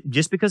 Judas,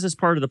 just because it's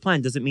part of the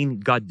plan doesn't mean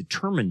God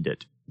determined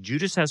it.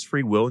 Judas has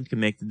free will and can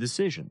make the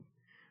decision.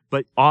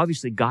 But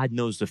obviously, God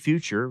knows the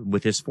future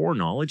with his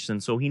foreknowledge,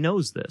 and so he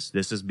knows this.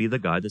 This is be the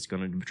guy that's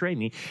going to betray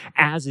me,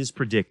 as is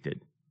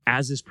predicted.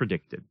 As is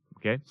predicted,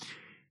 okay?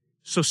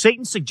 So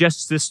Satan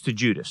suggests this to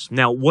Judas.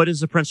 Now, what is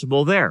the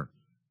principle there?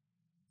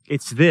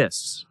 It's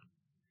this.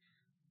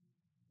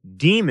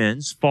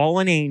 Demons,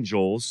 fallen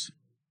angels,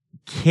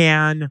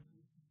 can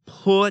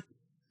put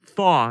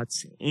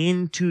thoughts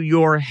into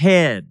your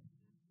head.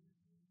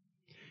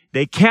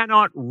 They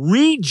cannot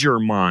read your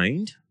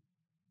mind.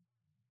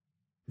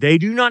 They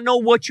do not know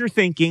what you're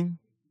thinking.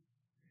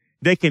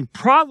 They can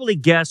probably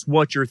guess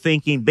what you're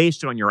thinking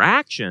based on your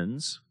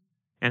actions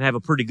and have a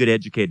pretty good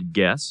educated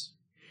guess,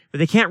 but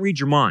they can't read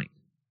your mind,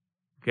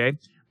 okay?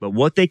 But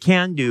what they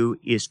can do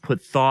is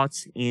put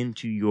thoughts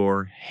into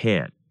your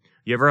head.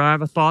 You ever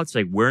have a thought,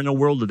 say, where in the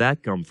world did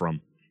that come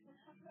from?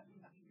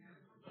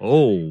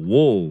 Oh,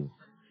 whoa.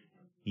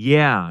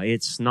 Yeah,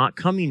 it's not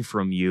coming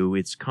from you,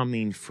 it's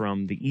coming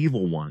from the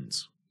evil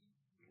ones.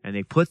 And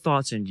they put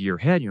thoughts into your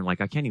head, and you're like,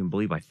 I can't even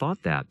believe I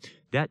thought that.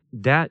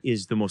 That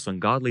is the most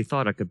ungodly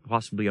thought I could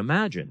possibly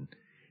imagine.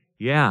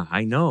 Yeah,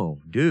 I know.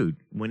 Dude,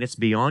 when it's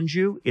beyond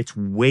you, it's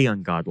way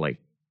ungodly.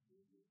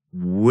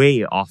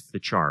 Way off the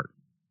chart.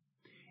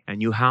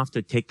 And you have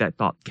to take that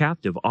thought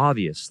captive,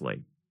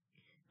 obviously,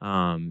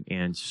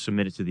 and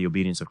submit it to the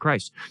obedience of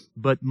Christ.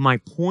 But my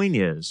point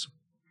is,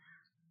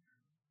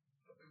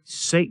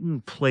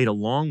 Satan played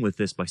along with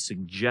this by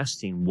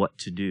suggesting what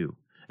to do.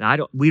 Now,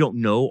 we don't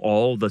know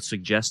all the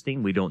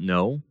suggesting. We don't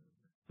know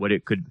what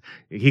it could.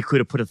 He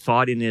could have put a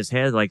thought in his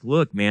head like,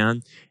 "Look,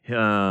 man,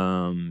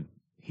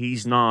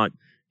 he's not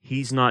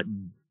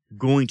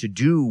going to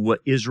do what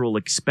Israel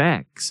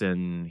expects,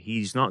 and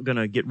he's not going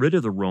to get rid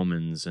of the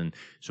Romans. And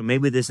so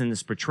maybe in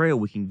this betrayal,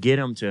 we can get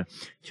him to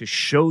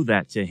show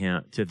that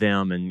to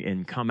them,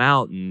 and come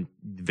out and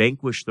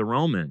vanquish the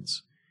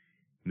Romans."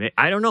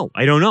 I don't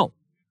know.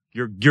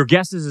 Your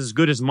guess is as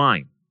good as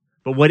mine.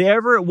 But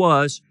whatever it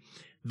was.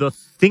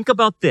 Think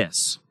about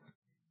this.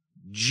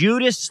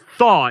 Judas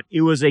thought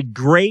it was a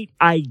great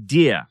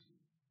idea.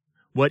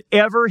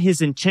 Whatever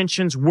his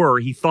intentions were,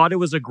 he thought it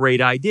was a great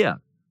idea.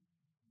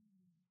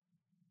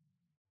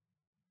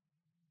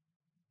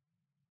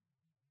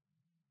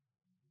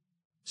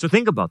 So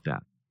think about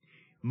that.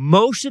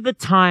 Most of the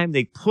time,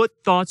 they put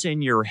thoughts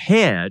in your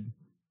head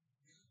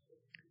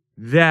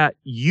that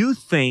you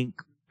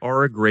think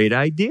are a great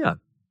idea.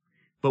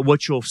 But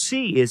what you'll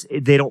see is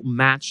they don't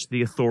match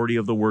the authority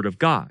of the Word of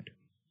God.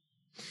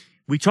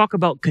 We talk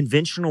about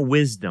conventional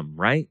wisdom,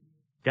 right?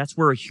 That's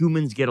where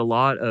humans get a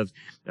lot of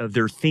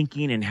their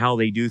thinking and how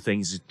they do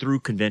things through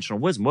conventional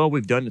wisdom. Well,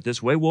 we've done it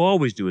this way. We'll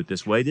always do it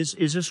this way.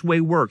 This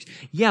way works.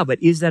 Yeah,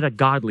 but is that a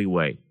godly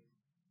way?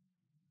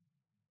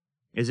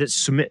 Does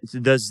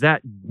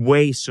that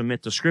way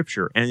submit to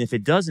Scripture? And if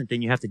it doesn't,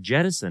 then you have to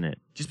jettison it.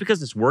 Just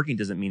because it's working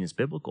doesn't mean it's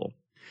biblical.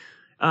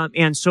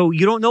 And so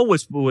you don't know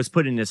what was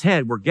put in his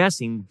head. We're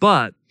guessing,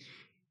 but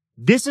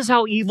this is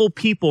how evil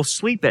people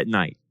sleep at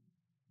night.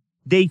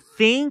 They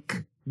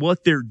think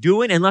what they're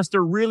doing, unless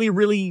they're really,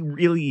 really,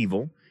 really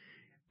evil,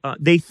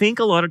 they think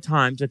a lot of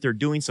times that they're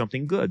doing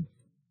something good.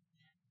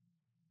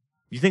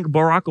 You think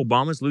Barack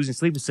Obama's losing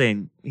sleep and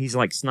saying he's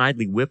like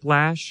Snidely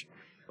Whiplash,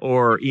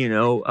 or,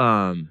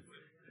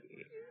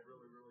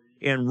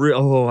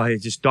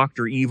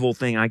 Dr. Evil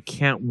thing. I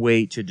can't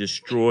wait to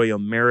destroy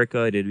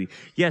America.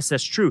 Yes,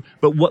 that's true.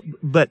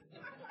 But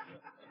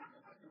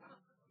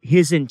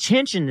his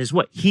intention is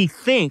what he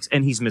thinks,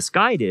 and he's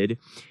misguided,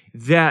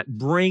 that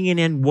bringing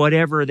in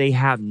whatever they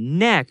have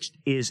next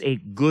is a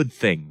good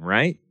thing,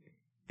 right?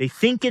 They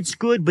think it's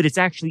good, but it's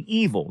actually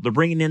evil. They're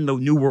bringing in the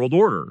New World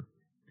Order.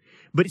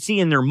 But see,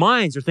 in their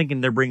minds, they're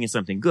thinking they're bringing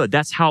something good.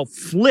 That's how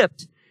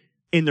flipped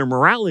in their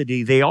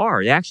morality they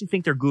are. They actually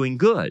think they're doing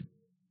good.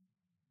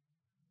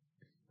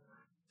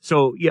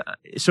 So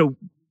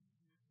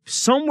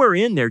somewhere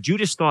in there,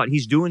 Judas thought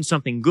he's doing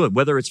something good,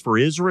 whether it's for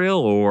Israel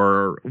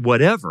or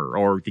whatever,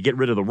 or to get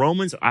rid of the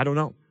Romans. I don't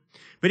know.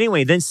 But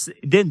anyway,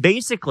 then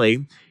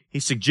basically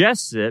he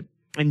suggests it,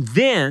 and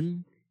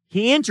then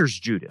he enters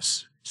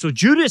Judas. So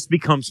Judas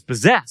becomes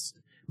possessed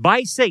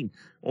by Satan.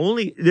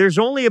 There's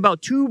only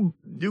about two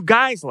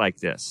guys like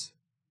this.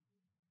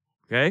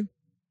 Okay?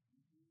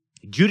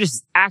 Judas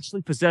is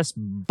actually possessed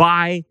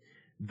by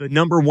the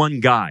number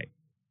one guy.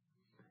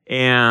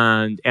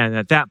 And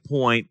at that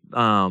point,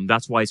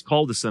 that's why he's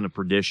called the son of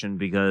perdition,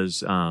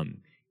 because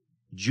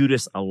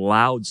Judas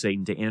allowed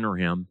Satan to enter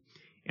him.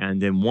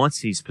 And then once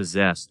he's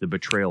possessed, the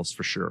betrayal's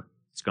for sure.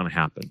 It's going to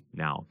happen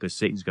now, because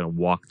Satan's going to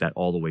walk that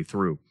all the way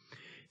through.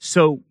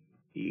 So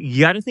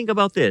you got to think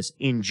about this.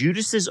 In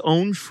Judas's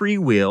own free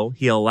will,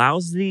 he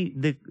allows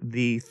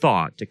the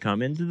thought to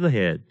come into the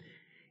head.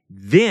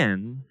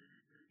 Then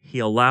he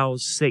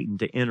allows Satan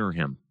to enter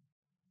him.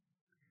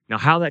 Now,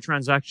 how that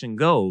transaction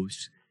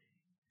goes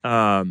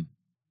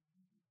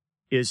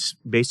is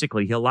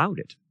basically he allowed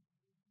it.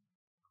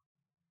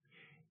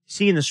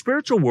 See, in the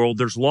spiritual world,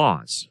 there's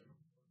laws.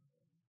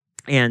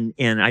 And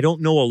I don't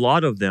know a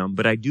lot of them,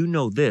 but I do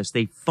know this.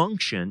 They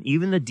function,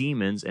 even the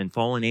demons and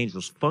fallen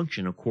angels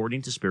function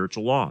according to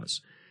spiritual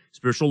laws.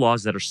 spiritual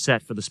laws that are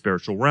set for the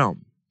spiritual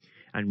realm.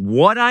 And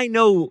what I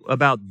know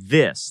about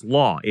this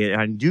law,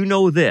 I do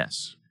know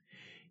this,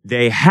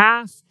 they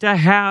have to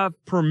have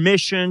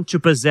permission to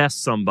possess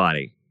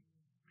somebody.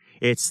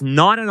 It's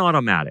not an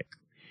automatic.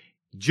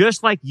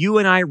 Just like you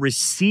and I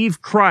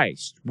receive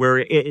Christ, where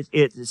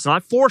it's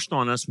not forced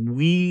on us,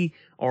 we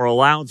are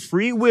allowed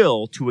free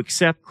will to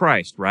accept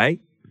Christ, right?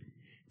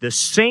 The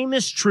same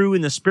is true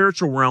in the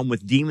spiritual realm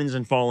with demons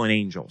and fallen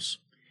angels.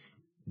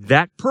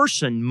 That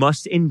person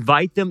must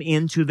invite them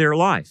into their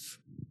life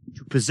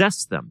to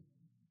possess them.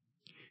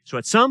 So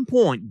at some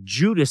point,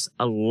 Judas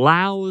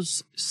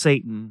allows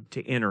Satan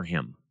to enter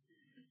him.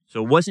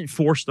 So it wasn't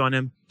forced on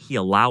him. He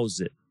allows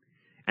it.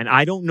 And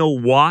I don't know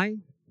why.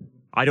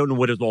 I don't know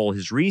what all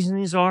his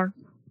reasonings are.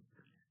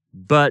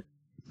 But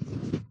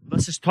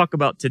let's just talk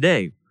about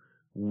today.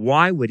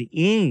 Why would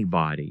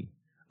anybody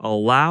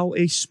allow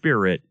a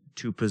spirit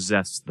to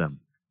possess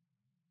them?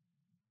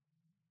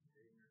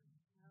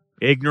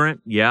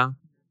 Ignorant, yeah.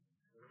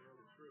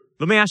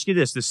 Let me ask you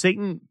this.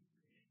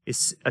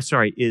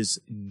 Is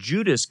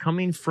Judas,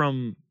 coming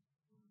from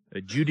a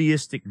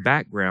Judaistic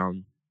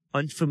background,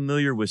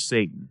 unfamiliar with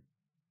Satan?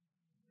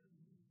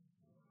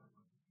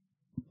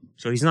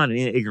 So he's not an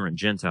ignorant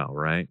Gentile,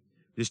 right?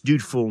 This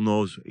dude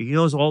he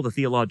knows all the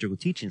theological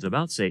teachings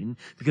about Satan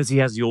because he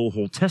has the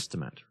Old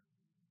Testament.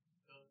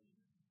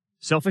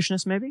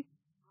 Selfishness, maybe?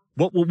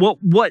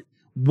 What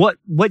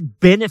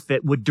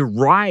benefit would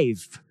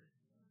derive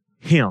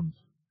him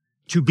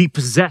to be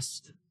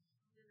possessed?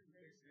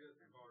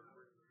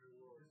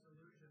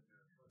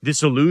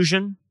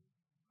 Disillusion?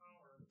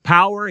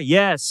 Power?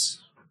 Yes.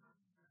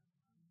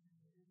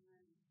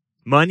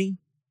 Money?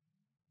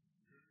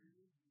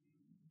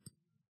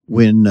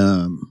 When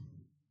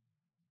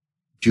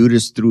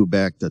Judas threw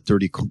back the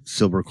 30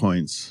 silver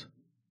coins,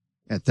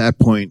 at that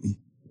point,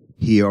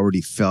 he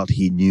already felt,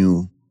 he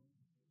knew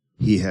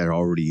he had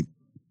already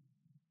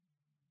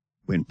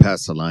went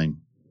past the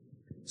line.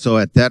 So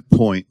at that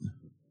point,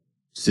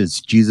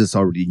 since Jesus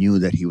already knew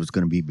that he was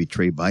going to be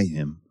betrayed by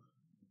him,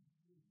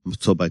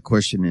 so my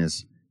question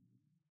is,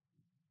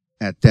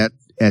 at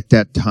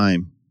that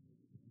time,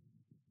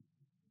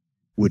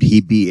 would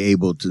he be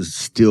able to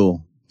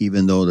still,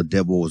 even though the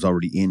devil was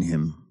already in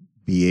him,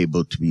 be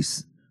able to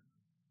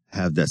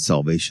have that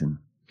salvation?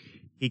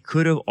 He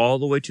could have, all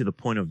the way to the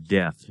point of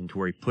death, and to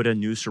where he put a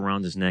noose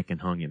around his neck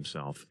and hung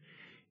himself.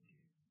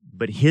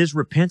 But his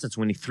repentance,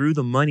 when he threw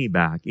the money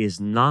back,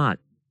 is not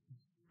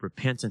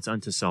repentance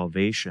unto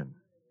salvation.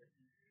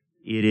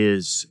 It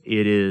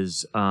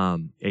is a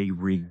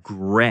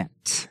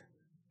regret,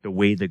 the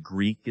way the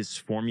Greek is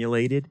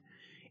formulated.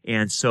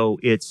 And so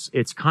it's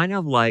kind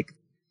of like,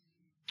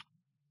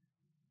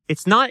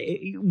 it's not,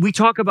 we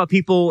talk about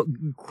people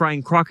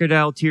crying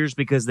crocodile tears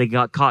because they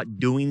got caught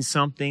doing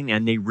something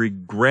and they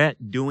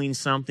regret doing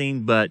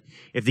something, but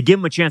if they give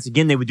them a chance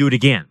again, they would do it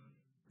again,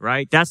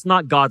 right? That's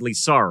not godly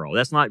sorrow.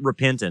 That's not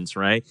repentance,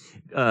 right?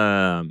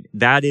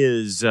 That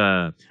is,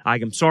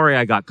 I'm sorry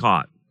I got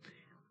caught.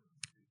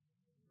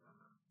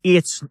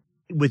 It's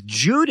with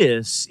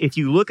Judas, if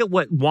you look at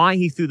why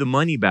he threw the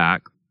money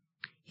back,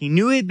 he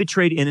knew he had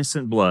betrayed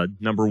innocent blood,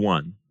 number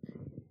one.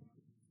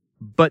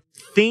 But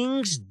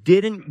things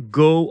didn't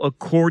go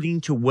according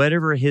to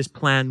whatever his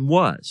plan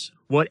was.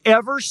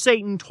 Whatever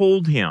Satan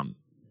told him,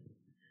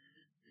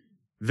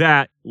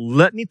 that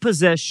let me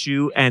possess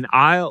you and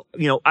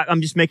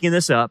I'm just making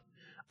this up,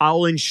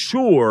 I'll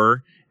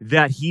ensure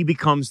that he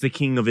becomes the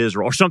king of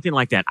Israel or something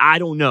like that. I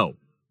don't know.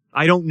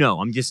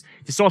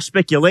 It's all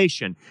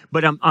speculation,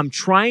 but I'm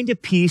trying to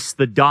piece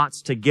the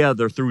dots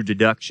together through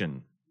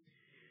deduction.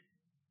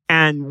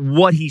 And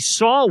what he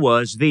saw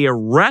was they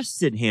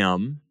arrested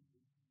him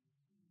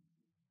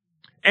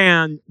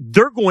and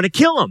they're going to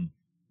kill him.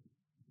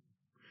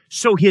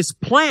 So his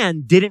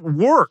plan didn't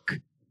work.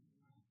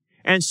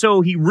 And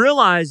so he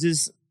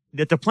realizes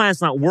that the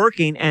plan's not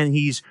working and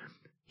he's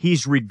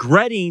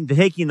regretting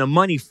taking the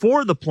money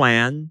for the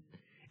plan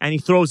and he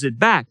throws it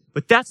back.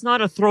 But that's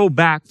not a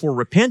throwback for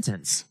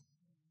repentance.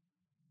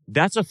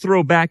 That's a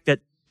throwback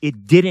that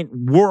it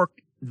didn't work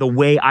the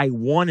way I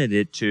wanted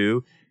it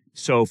to.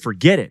 So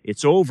forget it.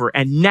 It's over.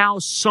 And now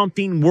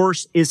something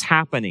worse is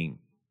happening.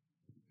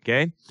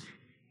 Okay?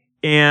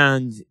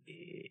 And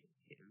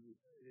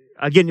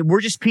again,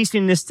 we're just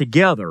piecing this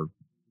together.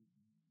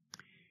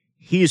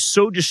 He is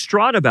so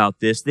distraught about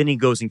this, then he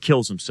goes and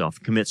kills himself,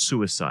 commits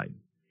suicide.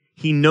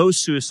 He knows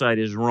suicide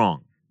is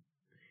wrong.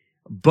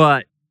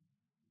 But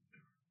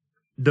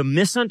the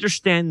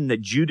misunderstanding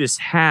that Judas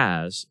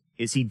has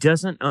is he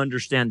doesn't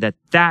understand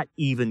that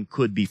even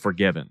could be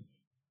forgiven,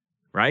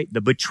 right? The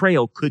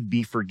betrayal could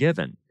be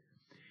forgiven.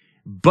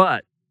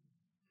 But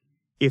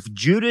if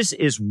Judas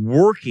is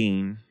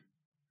working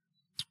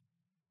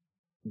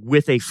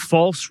with a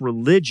false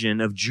religion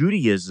of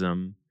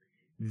Judaism,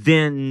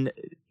 then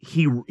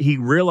he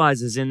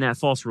realizes in that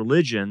false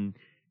religion,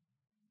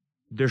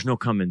 there's no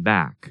coming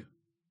back.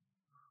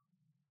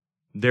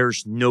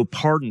 There's no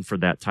pardon for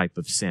that type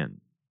of sin.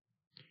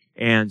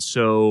 And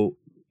so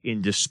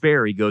in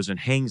despair, he goes and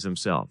hangs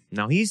himself.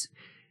 Now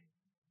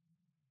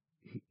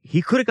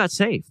He could have got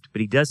saved,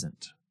 but he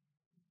doesn't.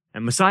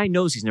 And Messiah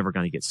knows he's never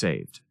going to get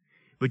saved.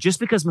 But just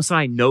because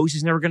Messiah knows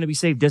he's never going to be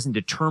saved doesn't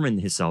determine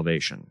his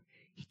salvation.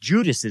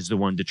 Judas is the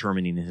one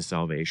determining his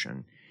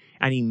salvation.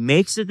 And he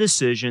makes a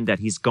decision that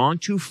he's gone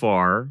too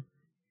far,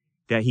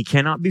 that he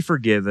cannot be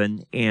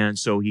forgiven, and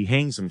so he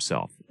hangs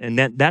himself. And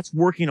that's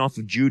working off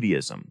of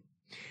Judaism.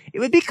 It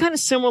would be kind of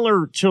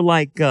similar to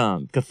like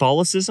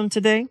Catholicism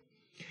today.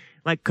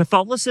 Like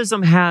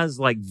Catholicism has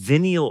like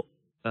venial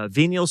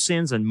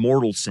sins and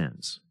mortal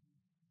sins.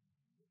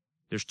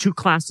 There's two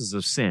classes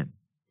of sin.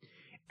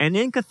 And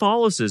in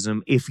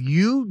Catholicism, if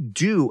you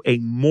do a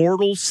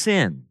mortal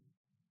sin,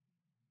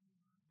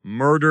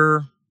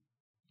 murder,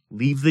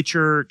 leave the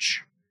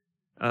church,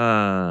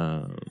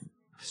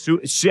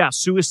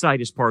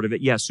 suicide is part of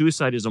it. Yeah,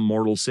 suicide is a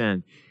mortal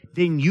sin.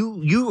 Then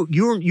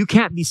you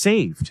can't be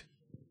saved.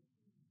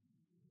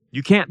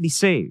 You can't be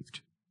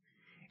saved.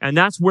 And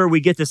that's where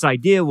we get this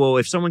idea, well,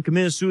 if someone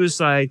commits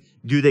suicide,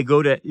 do they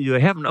go to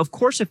heaven? Of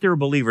course, if they're a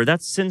believer,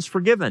 that sin's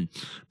forgiven.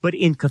 But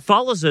in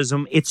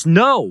Catholicism, it's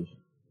no.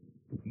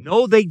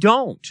 No, they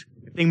don't.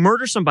 If they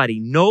murder somebody,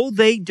 no,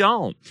 they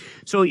don't.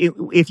 So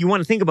if you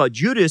want to think about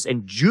Judas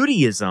and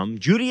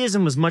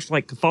Judaism was much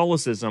like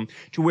Catholicism,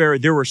 to where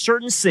there were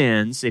certain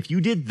sins, if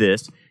you did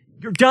this,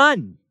 you're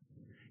done.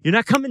 You're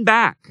not coming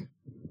back.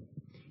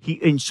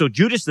 And so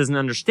Judas doesn't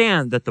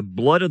understand that the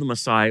blood of the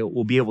Messiah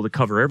will be able to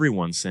cover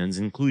everyone's sins,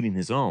 including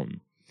his own.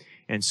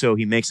 And so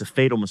he makes a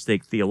fatal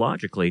mistake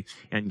theologically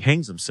and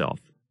hangs himself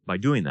by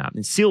doing that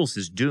and seals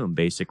his doom,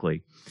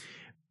 basically.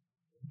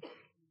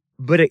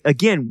 But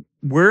again,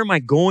 where am I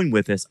going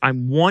with this?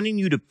 I'm wanting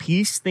you to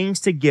piece things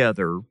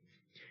together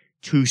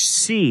to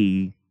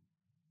see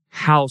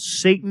how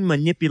Satan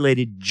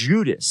manipulated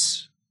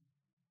Judas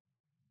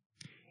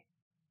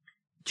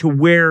to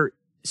where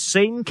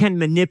Satan can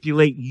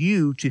manipulate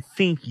you to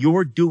think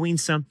you're doing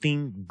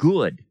something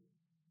good.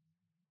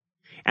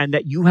 And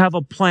that you have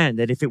a plan,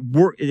 that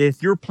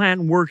if your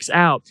plan works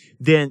out,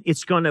 then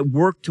it's going to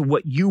work to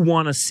what you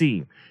want to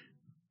see.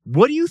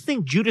 What do you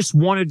think Judas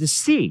wanted to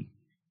see?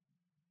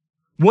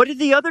 What did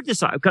the other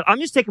disciples, I'm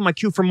just taking my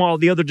cue from all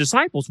the other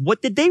disciples,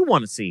 what did they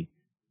want to see?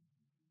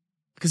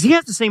 Because he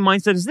has the same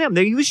mindset as them.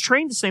 He was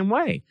trained the same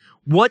way.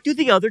 What do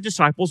the other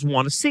disciples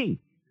want to see?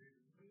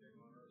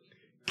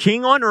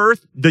 King on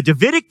earth, the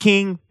Davidic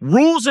king,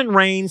 rules and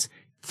reigns,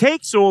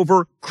 takes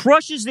over,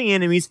 crushes the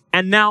enemies,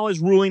 and now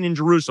is ruling in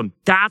Jerusalem.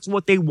 That's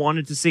what they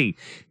wanted to see.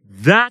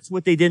 That's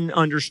what they didn't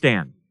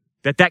understand.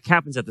 That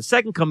happens at the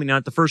second coming, not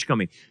at the first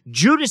coming.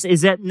 Judas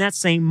is in that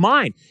same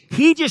mind.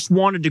 He just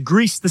wanted to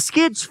grease the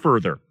skids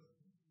further.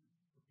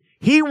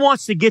 He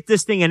wants to get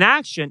this thing in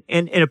action,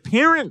 and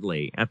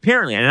apparently,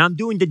 and I'm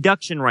doing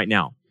deduction right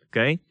now,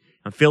 okay?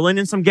 I'm filling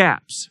in some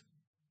gaps.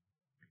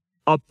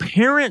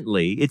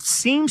 Apparently, it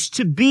seems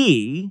to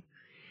be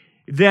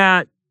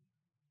that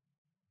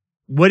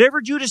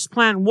whatever Judas'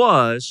 plan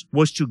was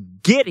to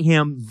get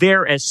him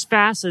there as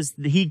fast as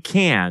he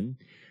can,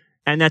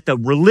 and that the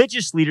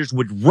religious leaders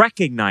would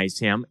recognize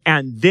him,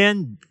 and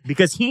then,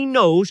 because he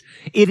knows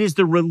it is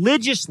the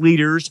religious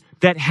leaders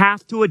that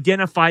have to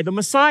identify the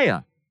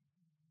Messiah.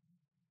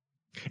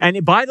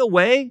 And by the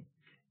way,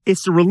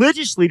 it's the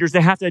religious leaders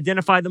that have to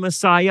identify the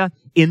Messiah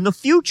in the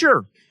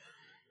future.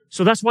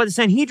 So that's why the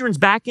Sanhedrin's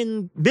back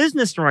in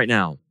business right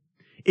now.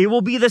 It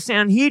will be the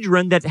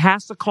Sanhedrin that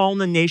has to call on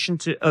the nation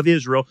of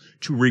Israel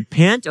to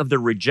repent of the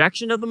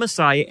rejection of the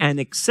Messiah and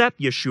accept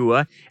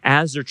Yeshua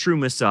as their true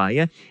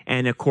Messiah.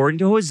 And according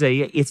to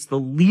Hosea, it's the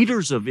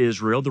leaders of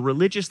Israel, the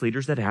religious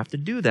leaders, that have to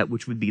do that,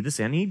 which would be the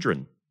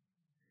Sanhedrin.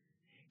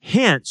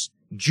 Hence,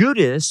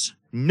 Judas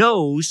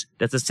knows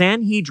that the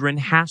Sanhedrin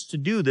has to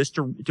do this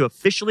to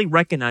officially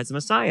recognize the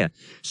Messiah.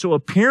 So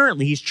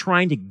apparently he's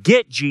trying to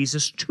get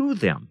Jesus to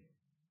them.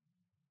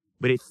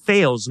 But it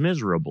fails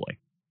miserably.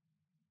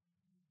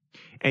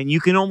 And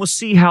you can almost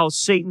see how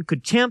Satan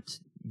could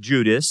tempt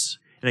Judas.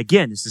 And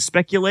again, it's the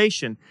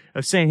speculation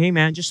of saying, hey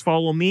man, just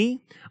follow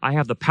me. I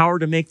have the power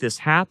to make this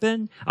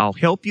happen. I'll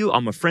help you.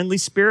 I'm a friendly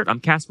spirit. I'm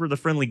Casper the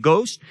friendly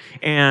ghost.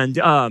 And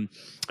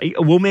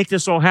we'll make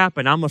this all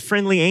happen. I'm a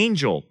friendly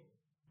angel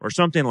or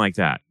something like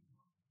that.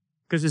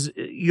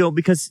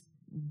 Because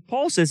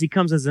Paul says he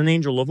comes as an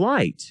angel of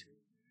light.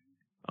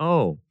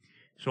 Oh.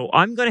 So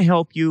I'm going to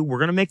help you. We're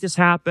going to make this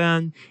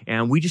happen.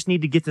 And we just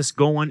need to get this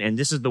going. And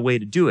this is the way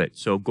to do it.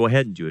 So go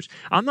ahead and do it.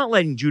 I'm not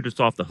letting Judas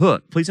off the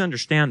hook. Please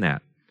understand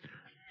that.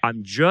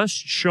 I'm just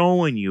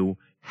showing you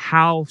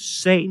how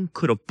Satan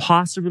could have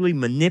possibly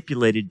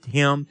manipulated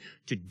him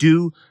to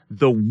do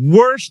the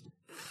worst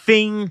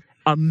thing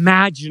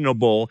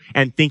imaginable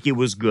and think it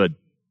was good.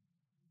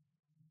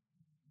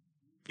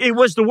 It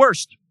was the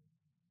worst.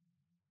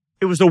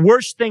 It was the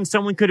worst thing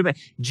someone could have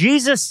been.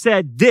 Jesus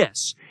said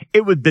this: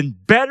 it would have been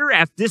better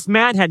if this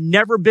man had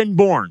never been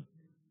born,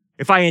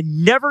 if I had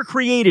never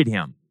created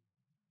him.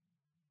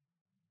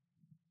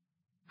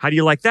 How do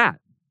you like that?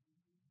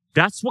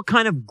 That's what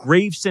kind of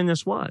grave sin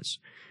this was.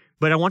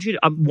 But I want you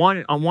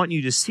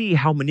to see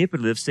how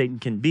manipulative Satan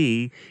can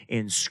be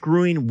in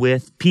screwing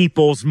with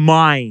people's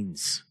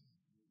minds.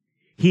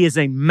 He is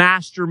a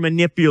master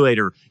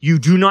manipulator. You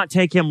do not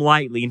take him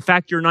lightly. In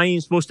fact, you're not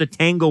even supposed to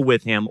tangle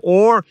with him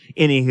or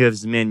any of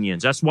his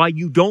minions. That's why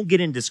you don't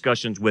get in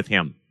discussions with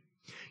him.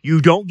 You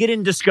don't get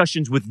in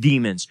discussions with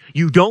demons.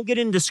 You don't get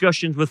in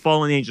discussions with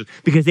fallen angels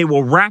because they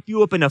will wrap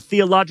you up in a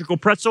theological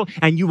pretzel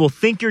and you will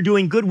think you're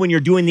doing good when you're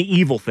doing the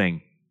evil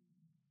thing.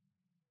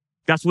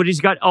 That's what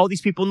he's got all these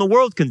people in the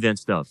world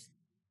convinced of.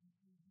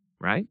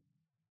 Right?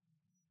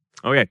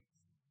 Okay.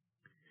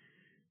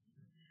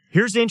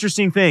 Here's the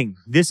interesting thing.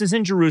 This is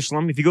in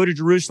Jerusalem. If you go to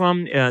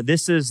Jerusalem,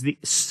 this is the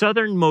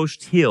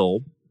southernmost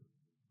hill.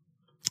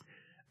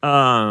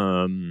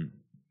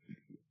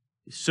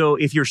 So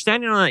if you're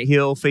standing on that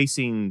hill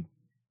facing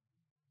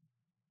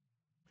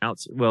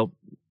out, well,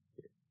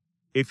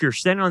 if you're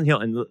standing on the hill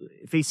and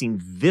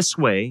facing this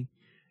way,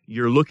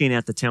 you're looking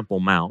at the Temple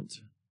Mount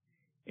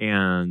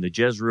and the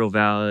Jezreel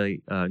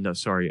Valley. Not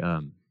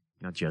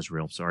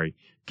Jezreel. Sorry,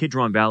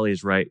 Kidron Valley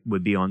is right.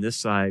 Would be on this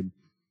side,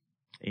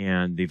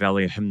 and the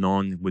Valley of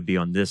Hinnom would be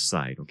on this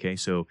side. Okay,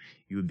 so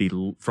you would be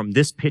from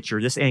this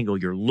picture, this angle.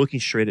 You're looking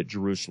straight at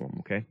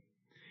Jerusalem. Okay.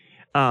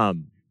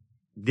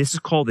 This is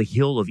called the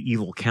Hill of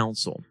Evil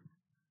Counsel.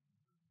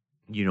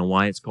 You know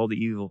why it's called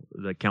the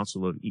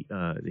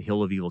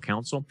Hill of Evil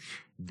Counsel?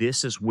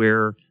 This is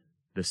where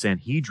the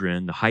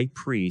Sanhedrin, the high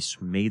priests,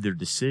 made their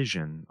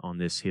decision on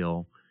this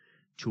hill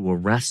to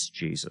arrest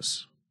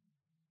Jesus.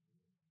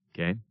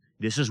 Okay?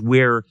 This is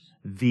where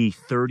the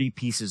 30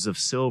 pieces of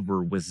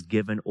silver was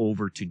given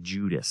over to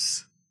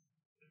Judas.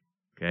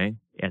 Okay?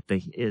 At the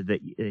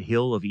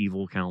Hill of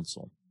Evil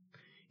Counsel.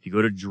 If you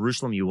go to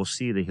Jerusalem, you will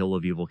see the Hill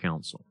of Evil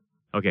Counsel.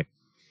 Okay.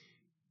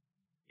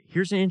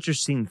 Here's an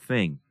interesting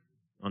thing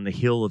on the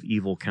Hill of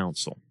Evil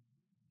Counsel.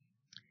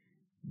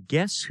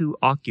 Guess who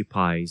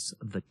occupies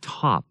the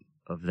top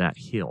of that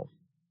hill?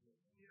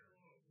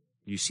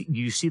 Do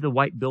you see the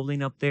white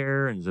building up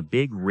there? And there's a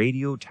big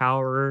radio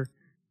tower.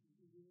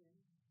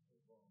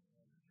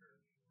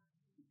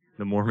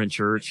 The Mormon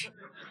Church.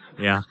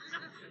 Yeah.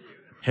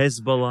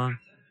 Hezbollah.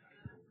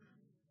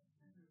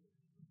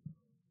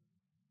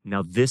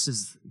 Now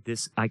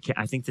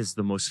I think this is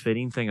the most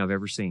fitting thing I've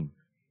ever seen.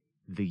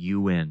 The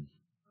UN.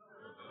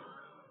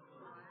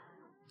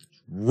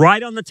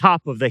 Right on the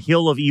top of the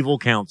Hill of Evil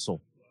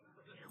Counsel,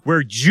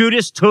 where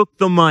Judas took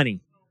the money.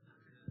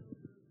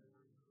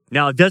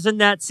 Now, doesn't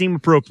that seem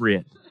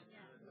appropriate?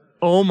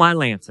 Oh, my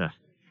Lanta.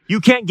 You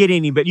can't get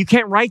any, but you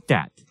can't write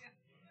that.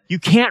 You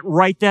can't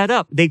write that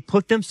up. They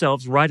put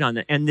themselves right on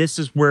it. And this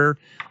is where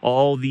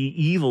all the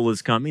evil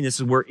is coming. This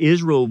is where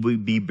Israel will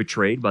be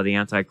betrayed by the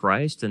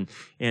Antichrist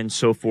and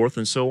so forth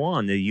and so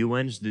on. The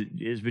UN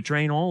is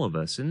betraying all of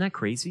us. Isn't that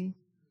crazy?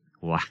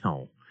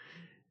 Wow.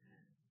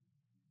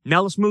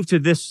 Now let's move to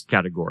this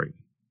category.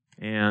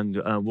 And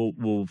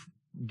we'll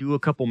do a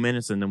couple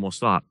minutes and then we'll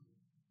stop.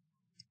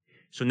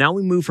 So now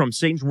we move from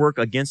Satan's work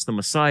against the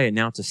Messiah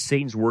now to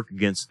Satan's work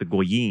against the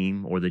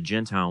Goyim, or the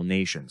Gentile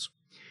nations.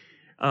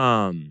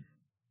 What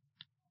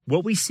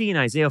we see in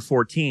Isaiah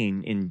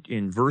 14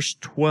 in verse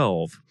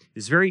 12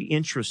 is very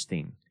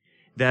interesting.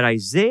 That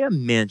Isaiah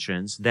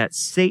mentions that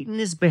Satan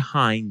is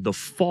behind the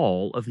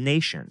fall of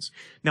nations.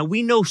 Now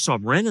we know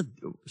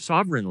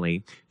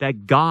sovereignly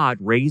that God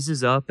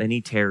raises up and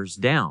he tears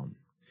down.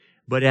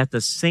 But at the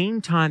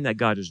same time that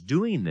God is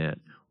doing that,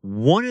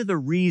 one of the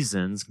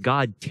reasons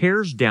God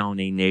tears down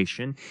a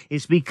nation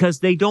is because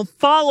they don't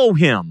follow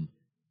him.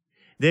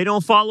 They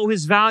don't follow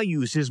his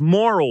values, his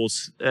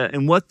morals,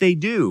 and what they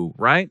do,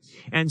 right?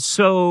 And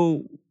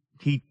so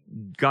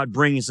God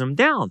brings them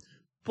down.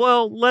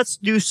 Well, let's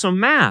do some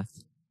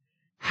math.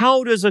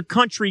 How does a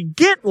country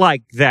get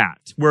like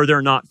that, where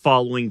they're not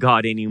following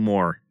God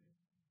anymore?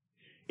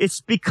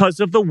 It's because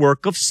of the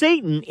work of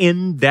Satan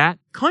in that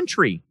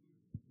country.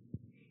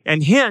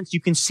 And hence, you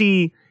can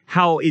see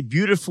how it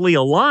beautifully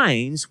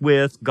aligns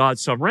with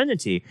God's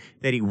sovereignty,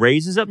 that he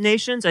raises up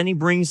nations and he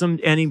brings them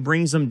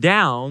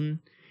down.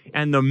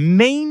 And the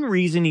main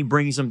reason he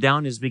brings them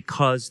down is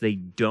because they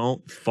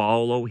don't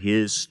follow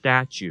his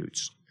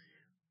statutes.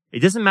 It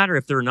doesn't matter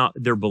if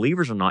they're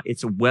believers or not.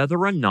 It's whether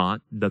or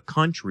not the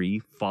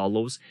country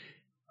follows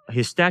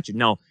his statute.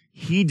 Now,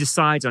 he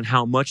decides on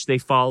how much they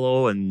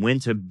follow and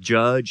when to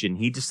judge, and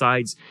he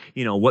decides,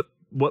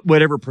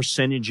 whatever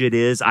percentage it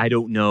is. I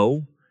don't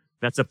know.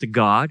 That's up to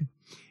God.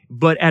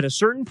 But at a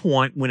certain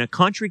point, when a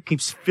country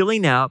keeps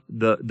filling up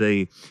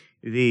the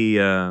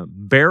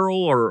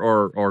barrel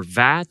or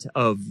vat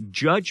of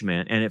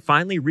judgment, and it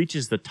finally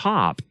reaches the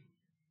top,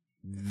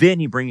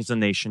 then he brings the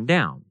nation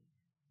down.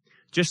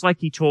 Just like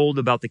he told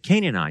about the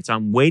Canaanites,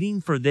 I'm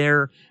waiting for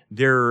their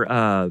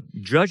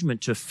judgment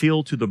to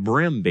fill to the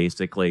brim,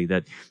 basically,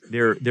 that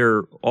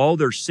all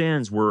their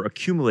sins were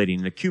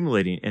accumulating,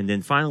 and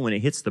then finally when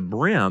it hits the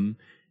brim,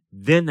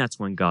 then that's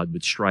when God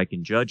would strike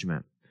in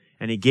judgment.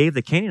 And he gave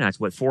the Canaanites,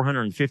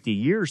 450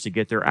 years to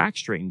get their act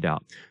straightened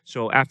out.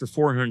 So after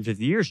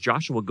 450 years,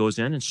 Joshua goes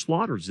in and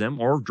slaughters them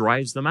or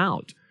drives them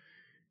out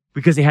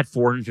because they had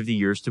 450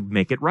 years to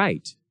make it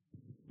right.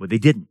 But they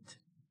didn't.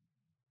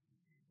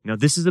 Now,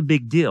 this is a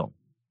big deal.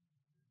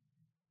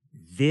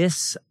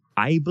 This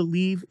I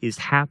believe is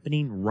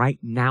happening right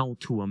now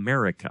to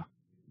America.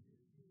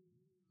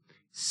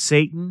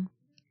 Satan,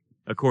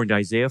 according to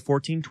Isaiah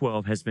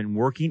 14:12, has been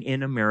working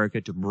in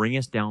America to bring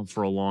us down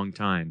for a long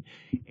time.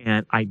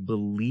 And I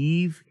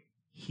believe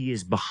he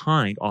is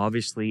behind,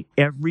 obviously,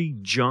 every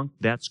junk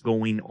that's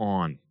going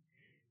on.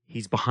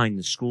 He's behind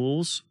the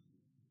schools.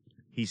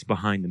 He's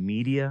behind the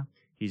media.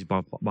 He's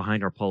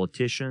behind our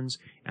politicians.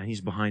 And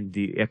he's behind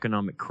the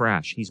economic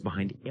crash. He's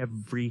behind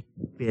every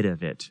bit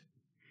of it.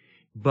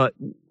 But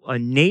a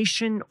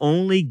nation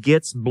only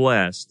gets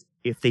blessed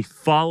if they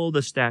follow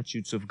the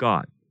statutes of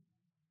God.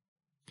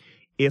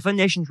 If a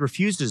nation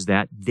refuses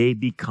that, they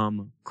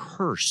become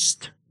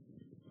cursed.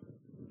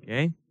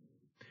 Okay?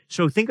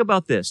 So think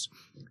about this.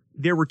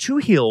 There were two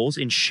hills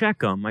in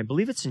Shechem. I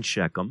believe it's in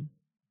Shechem.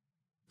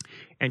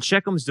 And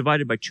Shechem is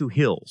divided by two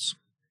hills.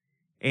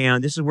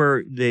 And this is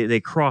where they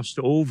crossed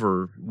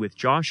over with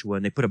Joshua,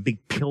 and they put a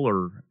big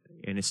pillar,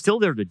 and it's still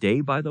there today,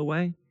 by the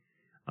way,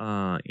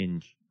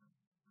 in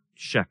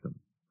Shechem.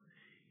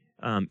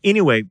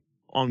 Anyway,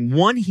 on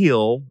one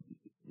hill,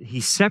 he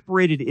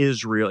separated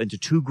Israel into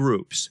two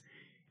groups.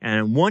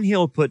 And one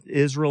hill put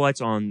Israelites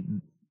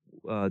on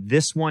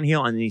this one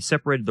hill, and then he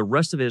separated the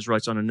rest of the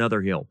Israelites on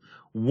another hill.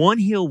 One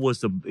hill was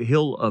the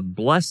hill of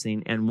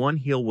blessing, and one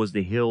hill was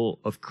the hill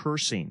of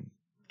cursing.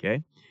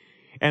 Okay?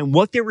 And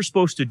what they were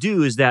supposed to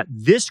do is that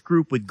this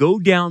group would go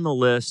down the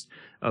list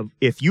of,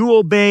 if you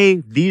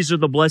obey, these are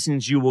the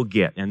blessings you will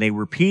get. And they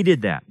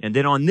repeated that. And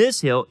then on this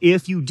hill,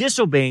 if you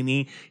disobey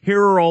me,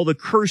 here are all the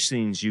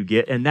cursings you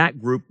get. And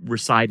that group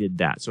recited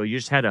that. So you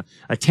just had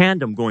a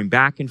tandem going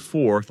back and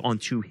forth on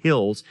two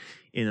hills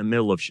in the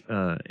middle of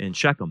in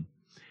Shechem.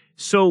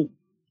 So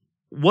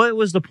what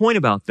was the point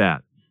about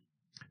that?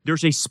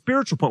 There's a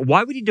spiritual point.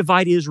 Why would he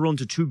divide Israel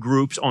into two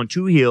groups on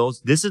two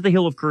hills? This is the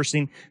hill of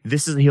cursing.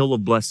 This is the hill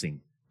of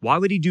blessing. Why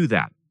would he do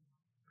that?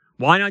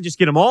 Why not just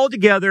get them all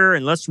together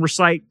and let's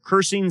recite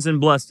cursings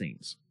and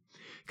blessings?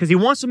 Because he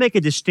wants to make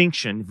a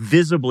distinction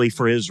visibly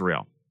for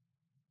Israel.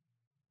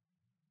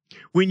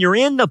 When you're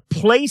in the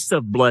place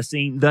of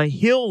blessing, the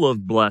hill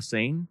of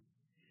blessing,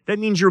 that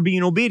means you're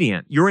being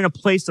obedient. You're in a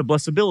place of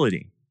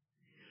blessability.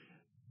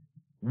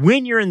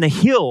 When you're in the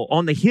hill,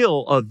 on the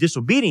hill of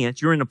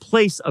disobedience, you're in a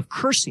place of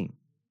cursing.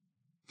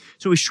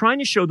 So he's trying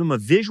to show them a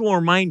visual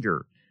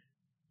reminder.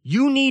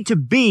 You need to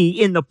be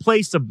in the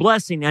place of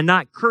blessing and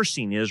not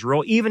cursing,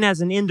 Israel. Even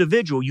as an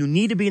individual, you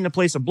need to be in the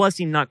place of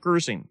blessing, not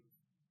cursing.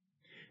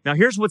 Now,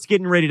 here's what's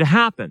getting ready to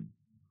happen,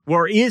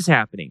 or is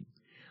happening.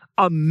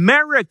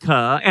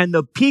 America and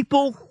the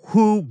people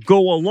who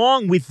go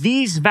along with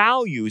these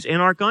values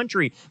in our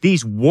country,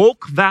 these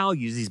woke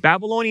values, these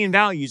Babylonian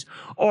values,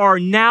 are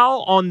now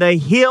on the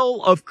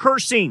hill of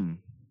cursing.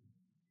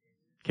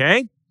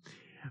 Okay?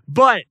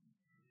 But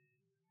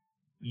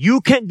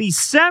you can be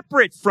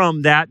separate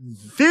from that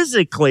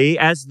physically,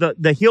 as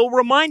the hill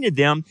reminded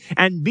them,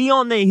 and be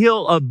on the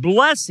hill of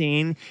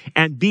blessing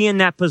and be in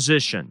that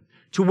position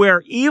to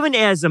where even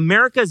as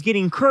America is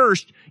getting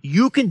cursed,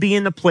 you can be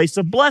in the place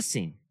of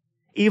blessing,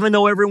 even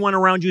though everyone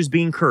around you is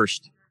being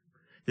cursed.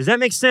 Does that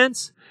make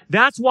sense?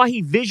 That's why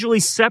he visually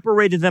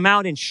separated them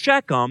out in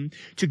Shechem,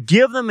 to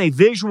give them a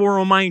visual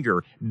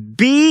reminder.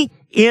 Be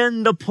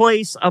in the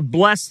place of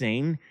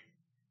blessing,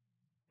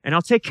 and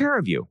I'll take care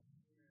of you.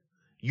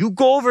 You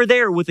go over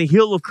there with a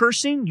hill of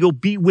cursing, you'll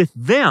be with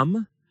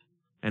them,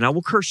 and I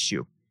will curse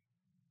you.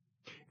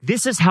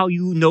 This is how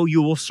you know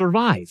you will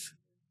survive.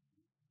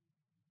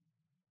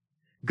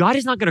 God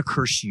is not going to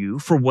curse you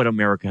for what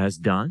America has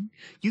done.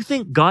 You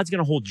think God's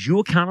going to hold you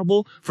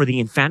accountable for the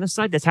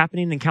infanticide that's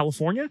happening in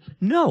California?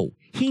 No,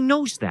 he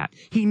knows that.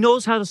 He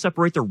knows how to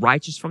separate the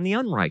righteous from the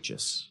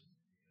unrighteous.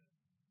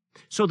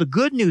 So the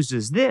good news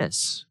is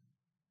this: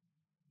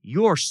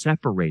 you're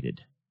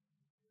separated.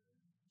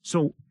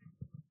 So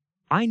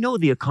I know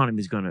the economy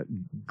is going to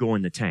go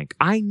in the tank.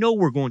 I know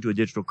we're going to a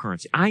digital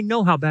currency. I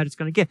know how bad it's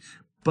going to get.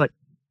 But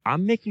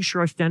I'm making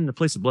sure I stand in the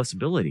place of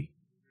blessability.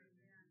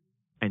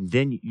 And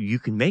then you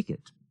can make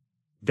it.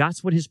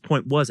 That's what his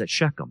point was at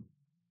Shechem.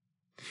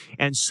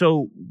 And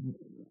so,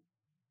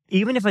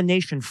 even if a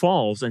nation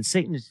falls and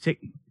Satan is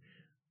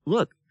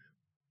look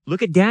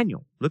at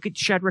Daniel. Look at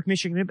Shadrach,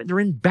 Meshach, and Abednego. They're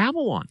in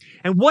Babylon.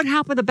 And what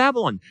happened to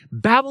Babylon?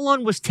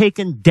 Babylon was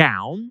taken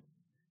down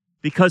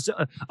because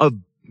of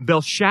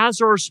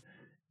Belshazzar's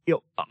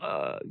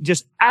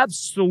just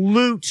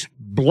absolute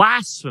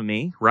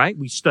blasphemy, right?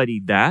 We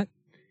studied that.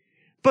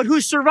 But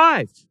who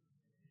survived?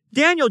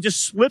 Daniel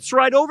just slips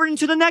right over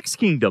into the next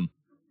kingdom.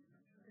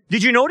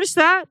 Did you notice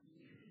that?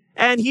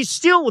 And he's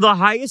still the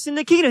highest in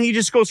the kingdom. He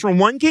just goes from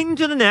one kingdom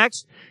to the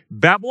next.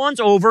 Babylon's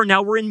over.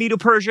 Now we're in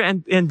Medo-Persia,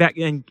 and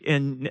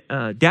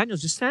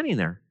Daniel's just standing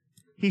there.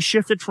 He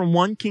shifted from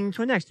one kingdom to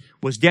the next.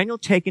 Was Daniel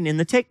taken in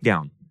the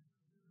takedown?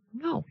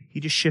 No,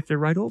 he just shifted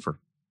right over.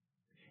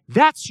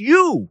 That's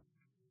you.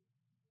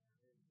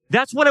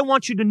 That's what I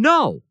want you to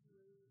know.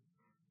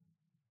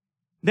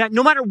 That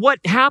no matter what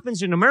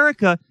happens in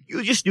America,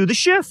 you just do the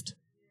shift.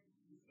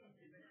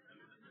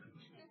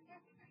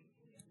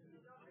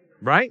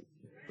 Right?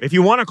 If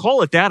you want to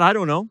call it that, I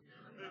don't know.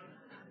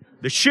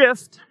 The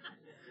shift.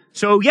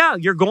 So yeah,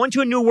 you're going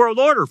to a new world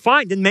order.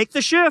 Fine, then make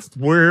the shift.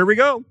 Here we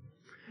go.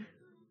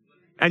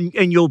 And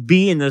you'll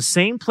be in the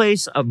same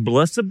place of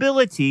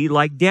blessability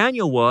like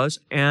Daniel was,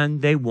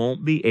 and they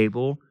won't be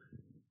able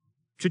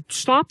to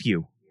stop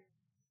you.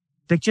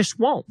 They just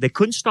won't. They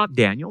couldn't stop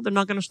Daniel. They're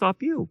not going to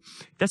stop you.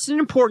 That's an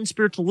important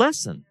spiritual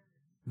lesson.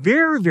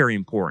 Very, very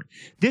important.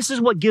 This is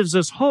what gives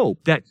us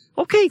hope that,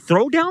 okay,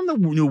 throw down the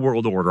New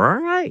World Order.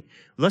 All right.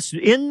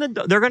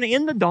 They're going to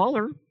end the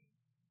dollar.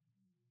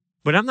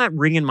 But I'm not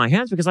wringing my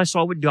hands because I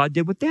saw what God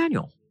did with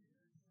Daniel.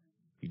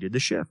 He did the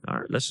shift. All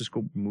right, let's just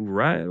go move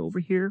right over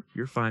here.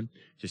 You're fine.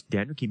 Just,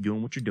 Daniel, keep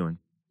doing what you're doing.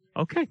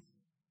 Okay.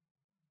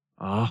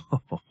 Oh.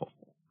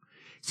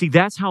 See,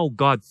 that's how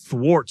God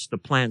thwarts the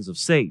plans of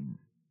Satan.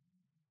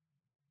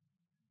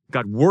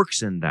 God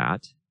works in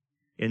that,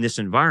 in this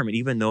environment,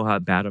 even though how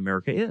bad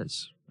America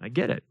is. I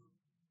get it.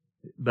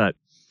 But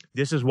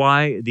this is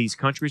why these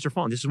countries are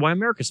falling. This is why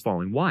America's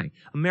falling. Why?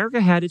 America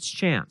had its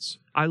chance.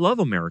 I love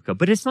America,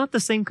 but it's not the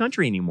same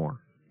country anymore.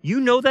 You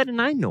know that and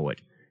I know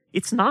it.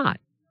 It's not.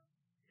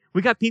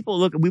 We got people,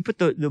 look, we put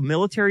the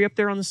military up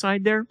there on the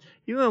side there.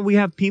 You know, we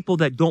have people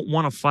that don't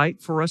want to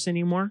fight for us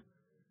anymore.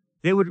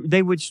 They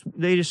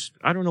just,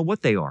 I don't know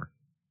what they are.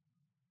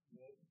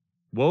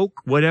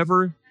 Woke,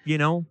 whatever, you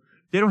know.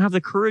 They don't have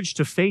the courage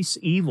to face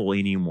evil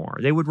anymore.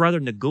 They would rather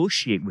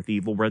negotiate with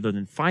evil rather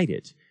than fight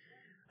it.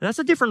 That's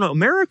a different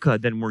America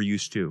than we're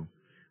used to.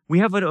 We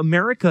have an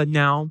America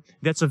now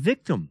that's a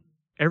victim.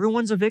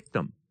 Everyone's a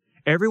victim.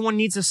 Everyone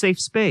needs a safe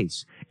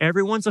space.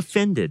 Everyone's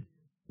offended.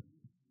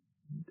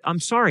 I'm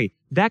sorry,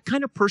 that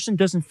kind of person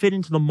doesn't fit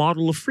into the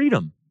model of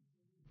freedom.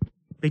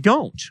 They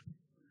don't.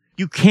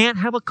 You can't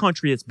have a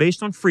country that's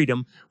based on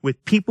freedom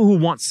with people who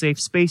want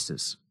safe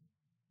spaces.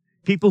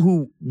 People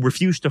who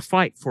refuse to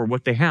fight for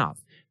what they have.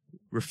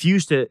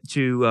 Refuse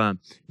to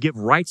give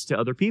rights to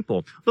other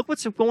people. Look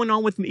what's going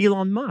on with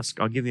Elon Musk.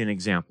 I'll give you an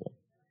example.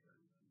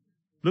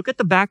 Look at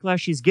the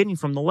backlash he's getting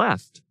from the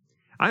left.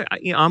 I'm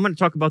going to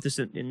talk about this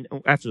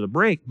after the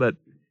break, but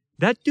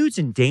that dude's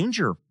in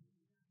danger.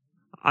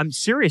 I'm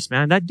serious,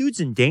 man. That dude's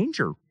in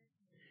danger.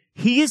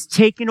 He is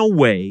taking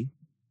away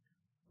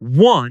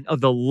one of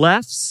the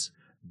left's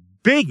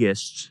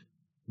biggest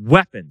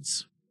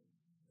weapons.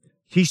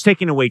 He's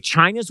taking away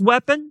China's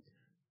weapon,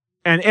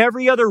 and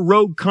every other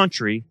rogue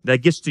country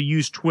that gets to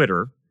use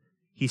Twitter,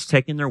 he's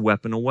taking their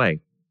weapon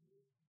away.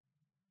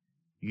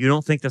 You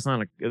don't think that's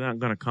not going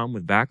to come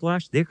with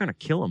backlash? They're going to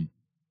kill him.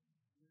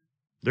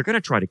 They're going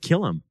to try to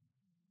kill him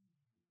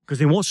because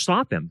they won't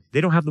stop him. They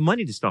don't have the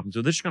money to stop him,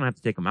 so they're just going to have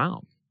to take him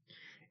out.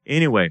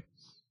 Anyway,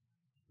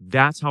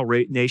 that's how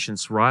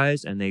nations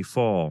rise and they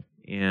fall,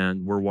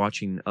 and we're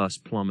watching us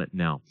plummet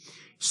now.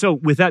 So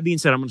with that being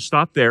said, I'm going to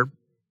stop there.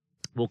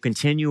 We'll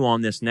continue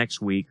on this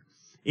next week.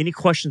 Any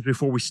questions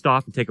before we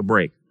stop and take a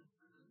break?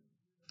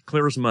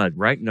 Clear as mud,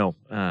 right? No.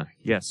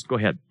 Yes, go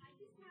ahead.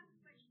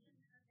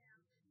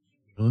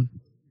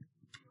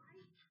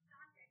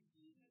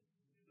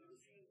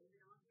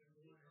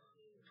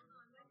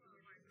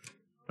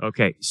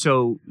 Okay,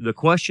 so the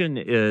question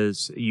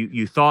is,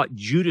 you thought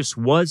Judas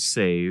was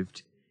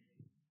saved,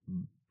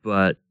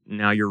 but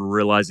now you're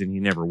realizing he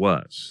never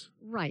was.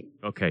 Right.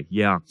 Okay,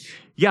 yeah.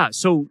 Yeah,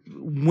 so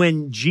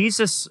when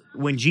Jesus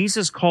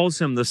calls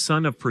him the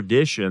son of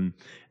perdition,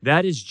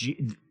 that is,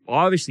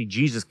 obviously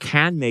Jesus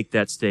can make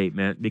that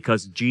statement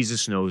because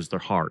Jesus knows their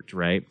heart,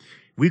 right?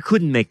 We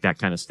couldn't make that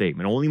kind of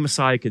statement. Only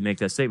Messiah could make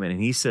that statement,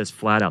 and he says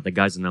flat out, the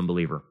guy's an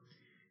unbeliever.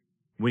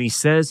 When he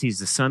says he's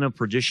the son of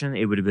perdition,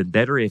 it would have been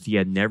better if he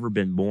had never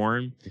been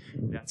born.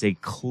 That's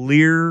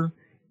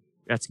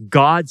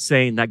God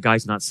saying that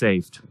guy's not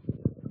saved.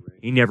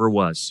 He never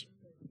was.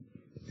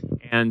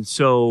 And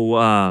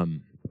so,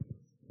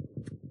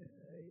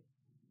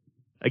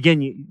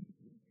 again,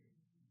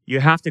 you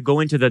have to go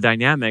into the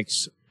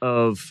dynamics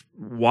of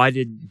why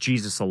did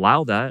Jesus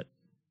allow that?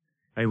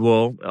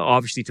 Well,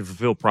 obviously to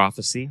fulfill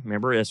prophecy.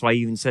 Remember, that's why he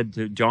even said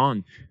to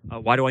John,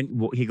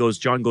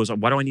 John goes,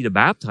 why do I need to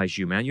baptize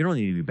you, man? You don't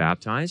need to be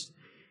baptized.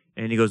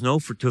 And he goes, no,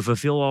 to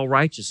fulfill all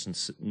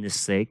righteousness'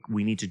 sake,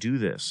 we need to do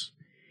this.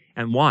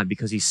 And why?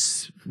 Because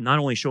he's not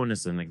only showing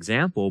us an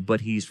example,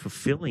 but he's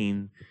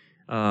fulfilling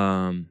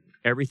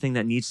everything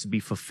that needs to be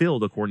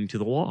fulfilled according to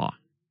the law.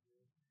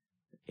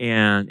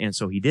 And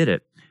so he did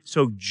it.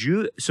 So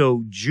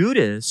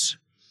Judas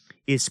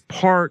is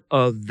part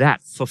of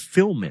that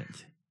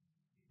fulfillment.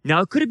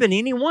 Now, it could have been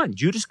anyone.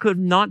 Judas could have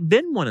not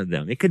been one of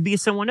them. It could be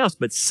someone else,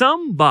 but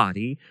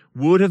somebody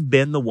would have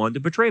been the one to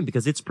betray him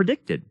because it's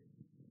predicted,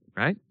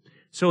 right?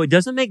 So it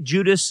doesn't make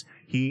Judas,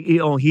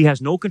 he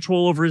has no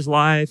control over his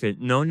life.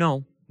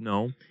 No.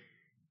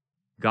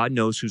 God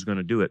knows who's going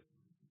to do it,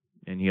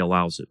 and he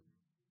allows it.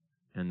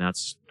 And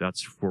that's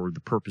for the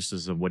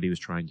purposes of what he was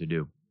trying to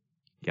do.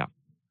 Yeah.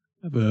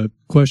 I have a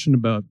question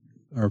about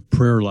our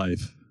prayer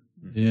life.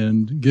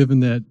 And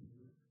given that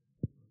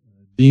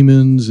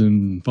demons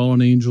and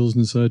fallen angels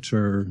and such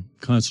are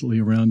constantly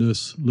around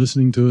us,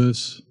 listening to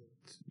us,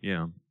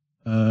 yeah,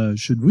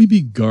 should we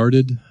be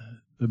guarded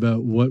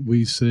about what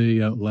we say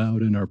out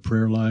loud in our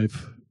prayer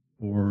life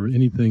or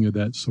anything of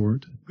that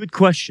sort? Good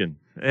question.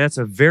 That's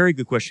a very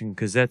good question,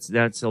 because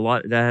that's a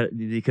lot, that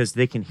because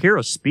they can hear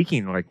us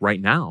speaking like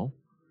right now,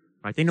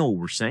 right? They know what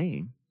we're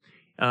saying.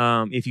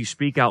 If you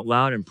speak out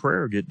loud in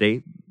prayer,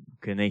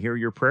 can they hear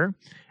your prayer?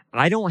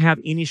 I don't have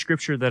any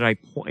scripture that I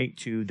point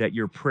to that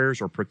your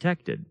prayers are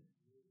protected.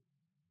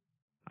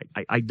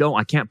 I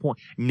can't point.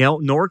 No,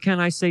 nor can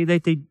I say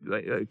that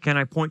can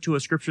I point to a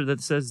scripture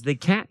that says they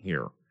can't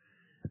hear.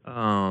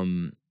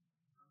 I'm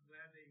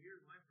glad they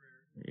hear my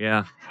prayer.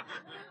 Yeah.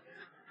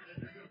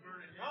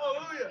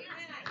 Hallelujah.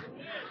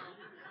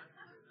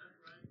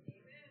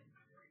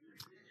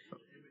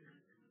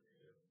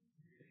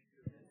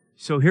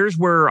 So here's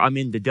where I'm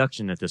in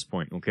deduction at this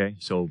point, okay?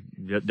 So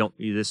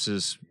this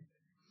is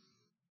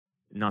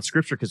not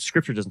scripture, because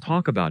scripture doesn't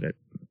talk about it.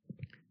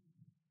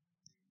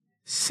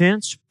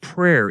 Since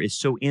prayer is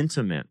so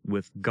intimate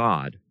with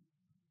God,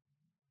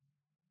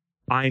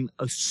 I'm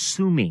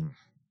assuming,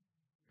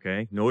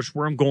 okay? Notice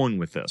where I'm going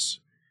with this,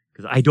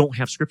 because I don't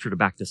have scripture to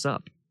back this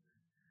up,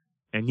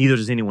 and neither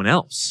does anyone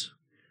else.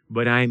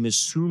 But I'm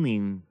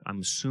assuming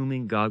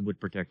God would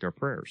protect our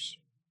prayers.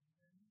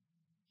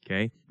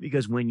 Okay?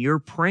 Because when you're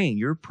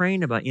praying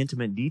about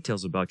intimate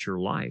details about your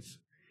life.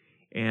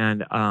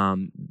 And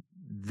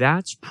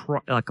that's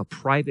like a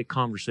private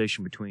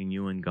conversation between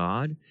you and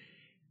God.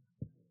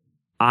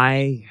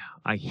 I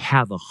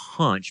have a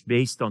hunch,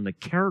 based on the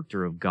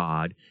character of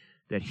God,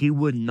 that he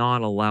would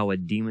not allow a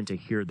demon to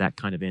hear that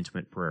kind of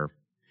intimate prayer.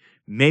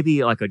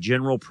 Maybe like a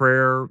general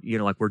prayer,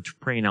 like we're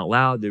praying out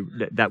loud,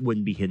 that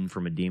wouldn't be hidden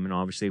from a demon.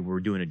 Obviously, we're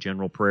doing a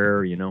general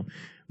prayer,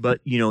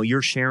 But,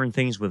 you're sharing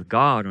things with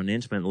God on an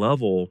intimate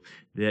level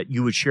that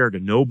you would share to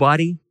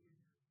nobody.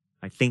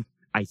 I think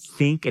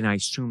and I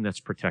assume that's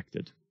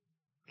protected.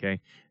 Okay?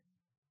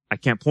 I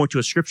can't point to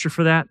a scripture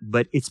for that,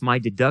 but it's my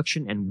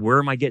deduction. And where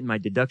am I getting my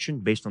deduction?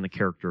 Based on the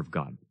character of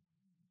God.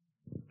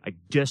 I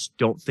just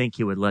don't think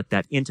he would let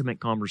that intimate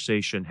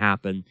conversation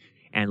happen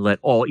and let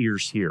all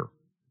ears hear.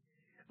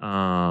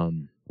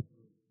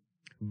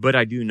 But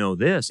I do know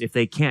this. If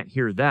they can't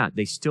hear that,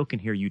 they still can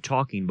hear you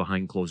talking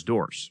behind closed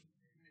doors.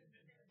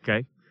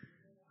 Okay?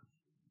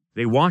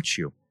 They watch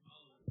you.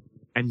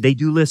 And they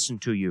do listen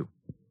to you.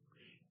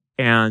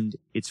 And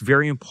it's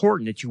very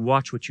important that you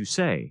watch what you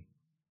say.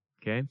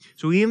 Okay?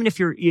 So even if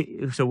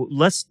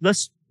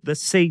let's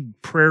say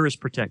prayer is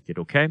protected,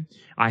 okay?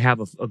 I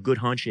have a good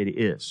hunch it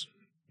is.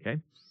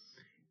 Okay?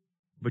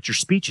 But your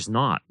speech is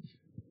not.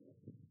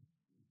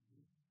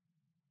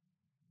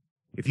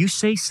 If you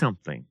say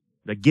something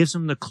that gives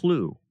them the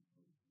clue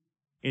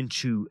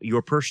into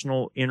your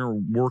personal inner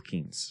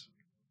workings,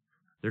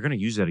 they're going to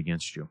use that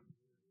against you.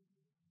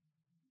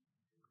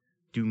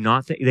 Do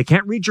not they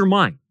can't read your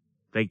mind.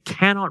 They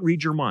cannot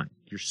read your mind.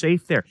 You're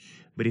safe there.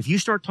 But if you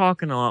start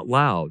talking out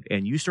loud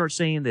and you start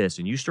saying this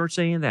and you start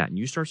saying that and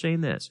you start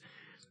saying this,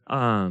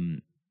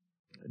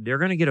 they're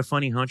going to get a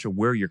funny hunch of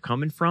where you're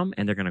coming from,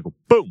 and they're going to go,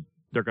 boom,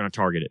 they're going to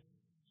target it.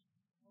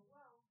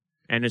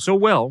 And it's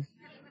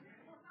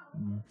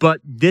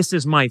but this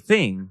is my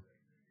thing.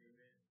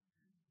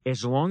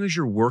 As long as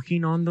you're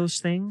working on those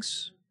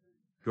things,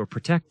 you're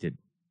protected.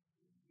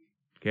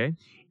 Okay?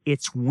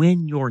 It's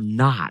when you're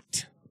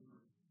not.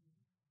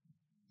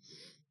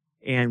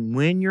 And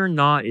when you're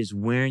not is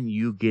when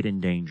you get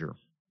in danger.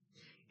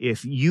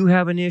 If you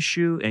have an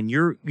issue and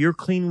you're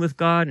clean with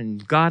God,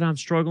 and God, I'm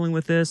struggling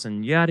with this,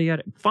 and yada,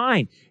 yada,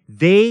 fine.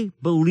 They,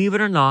 believe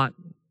it or not,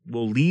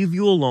 will leave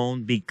you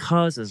alone,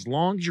 because as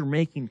long as you're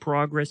making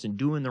progress and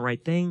doing the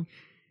right thing,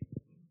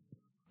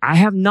 I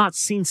have not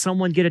seen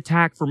someone get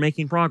attacked for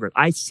making progress.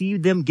 I see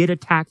them get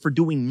attacked for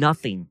doing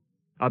nothing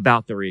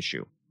about their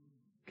issue.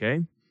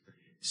 Okay?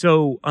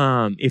 So,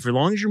 if as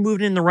long as you're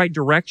moving in the right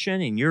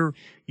direction, and you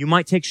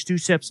might take 2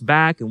 steps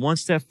back and 1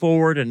 step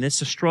forward, and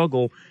it's a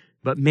struggle,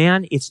 but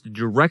man, it's the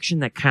direction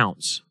that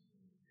counts.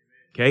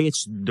 Okay?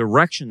 It's the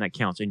direction that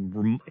counts.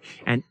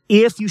 And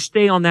if you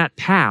stay on that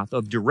path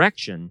of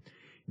direction,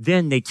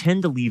 then they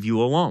tend to leave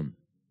you alone.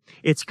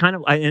 It's kind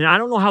of, and I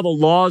don't know how the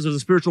laws of the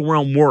spiritual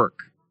realm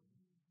work,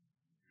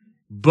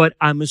 but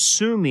I'm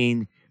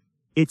assuming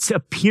it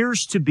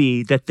appears to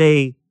be that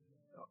they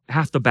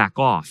have to back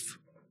off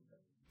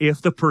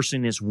if the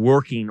person is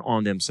working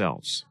on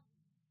themselves.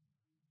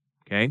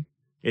 Okay?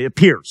 It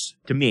appears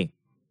to me.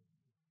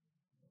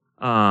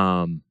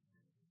 Can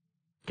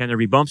there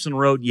be bumps in the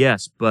road?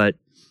 Yes, but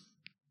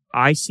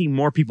I see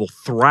more people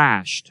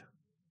thrashed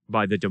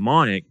by the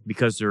demonic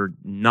because they're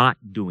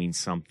not doing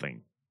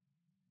something.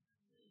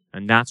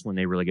 And that's when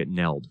they really get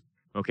nailed.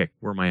 Okay,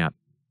 where am I at?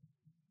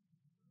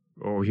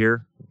 Over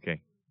here?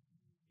 Okay.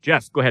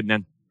 Jeff, go ahead,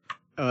 man.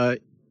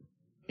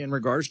 In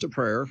regards to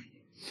prayer,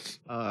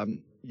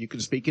 you can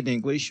speak in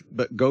English,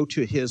 but go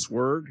to his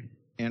word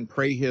and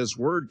pray his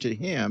word to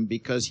him,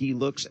 because he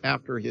looks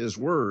after his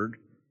word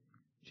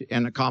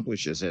and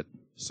accomplishes it.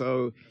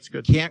 So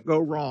you can't go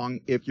wrong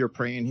if you're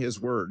praying his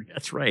word.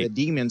 That's right. The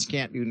demons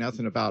can't do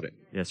nothing about it.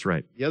 That's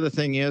right. The other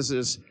thing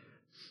is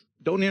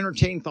don't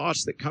entertain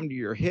thoughts that come to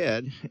your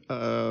head.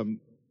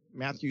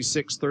 Matthew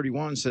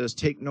 6:31 says,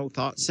 take no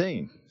thought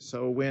saying.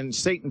 So when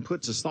Satan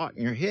puts a thought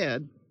in your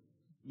head,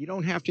 you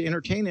don't have to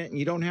entertain it and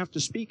you don't have to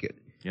speak it.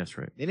 That's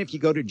right. Then if you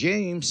go to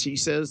James, he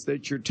says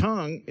that your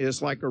tongue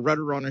is like a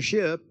rudder on a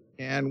ship,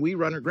 and we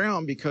run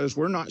aground because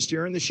we're not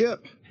steering the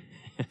ship.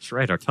 That's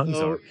right. Our tongues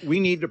So are. we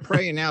need to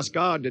pray and ask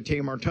God to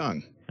tame our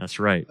tongue. That's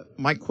right.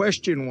 My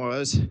question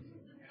was,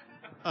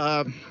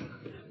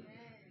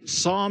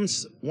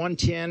 Psalms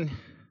 110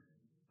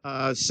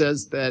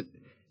 says that,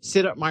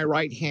 sit at my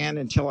right hand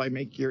until I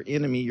make your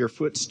enemy your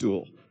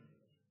footstool.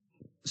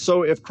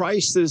 So if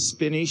Christ is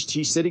finished,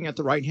 he's sitting at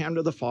the right hand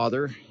of the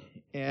Father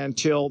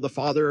until the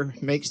Father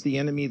makes the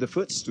enemy the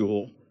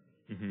footstool,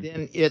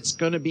 then it's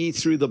going to be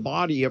through the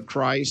body of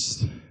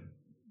Christ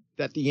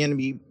that the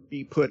enemy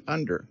be put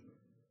under.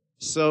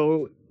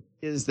 So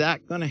is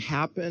that going to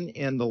happen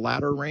in the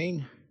latter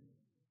reign?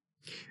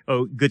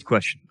 Oh, good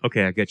question.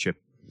 Okay, I get you.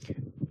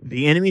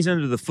 The enemies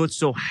under the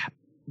footstool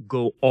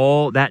go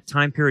all, that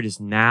time period is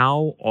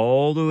now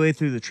all the way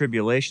through the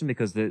tribulation,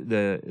 because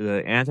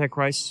the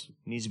Antichrist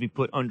needs to be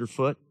put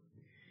underfoot.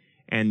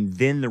 And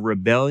then the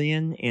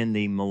rebellion and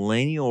the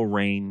millennial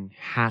reign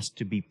has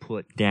to be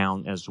put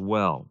down as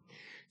well.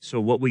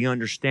 So what we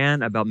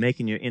understand about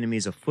making your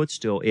enemies a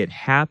footstool, it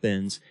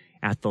happens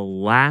at the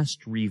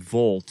last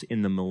revolt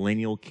in the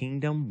millennial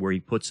kingdom, where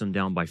he puts them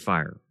down by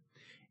fire.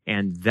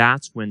 And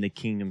that's when the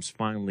kingdoms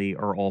finally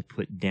are all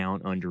put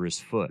down under his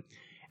foot.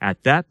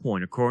 At that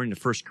point, according to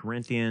 1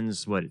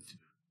 Corinthians,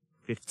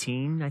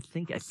 15, I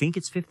think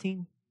it's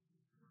 15,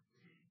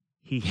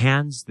 he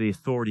hands the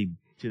authority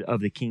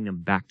of the kingdom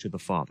back to the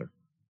Father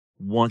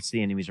once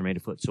the enemies are made a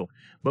footstool.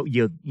 But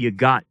you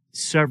got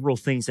several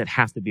things that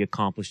have to be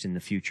accomplished in the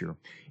future.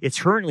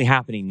 It's currently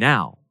happening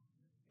now.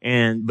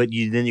 Then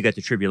you got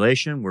the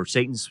tribulation, where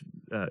Satan's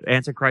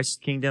Antichrist's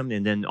kingdom,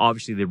 and then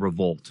obviously the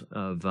revolt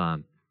of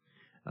the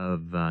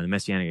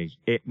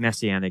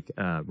messianic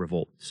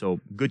revolt.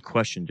 So good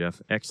question,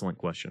 Jeff. Excellent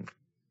question.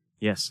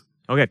 Yes.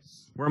 Okay.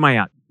 Where am I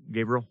at,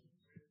 Gabriel?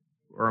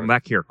 Or I'm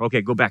back here.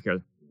 Okay, go back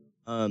here.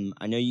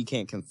 I know you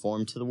can't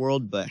conform to the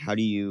world, but how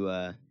do you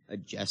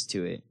adjust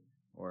to it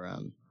or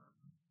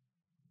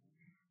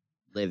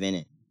live in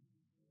it?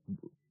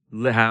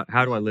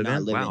 How do I live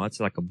in? Wow, that's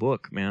like a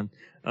book, man.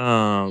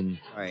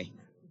 Sorry.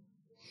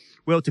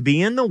 Well, to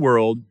be in the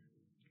world,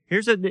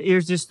 here's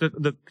just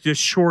the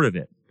short of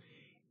it.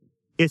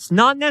 It's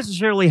not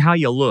necessarily how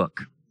you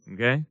look,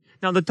 okay?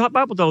 Now, the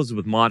Bible tells us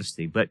with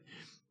modesty, but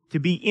to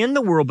be in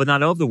the world but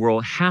not of the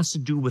world has to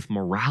do with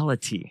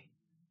morality.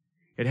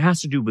 It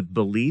has to do with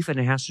belief, and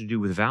it has to do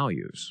with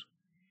values.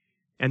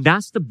 And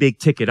that's the big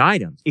ticket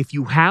item. If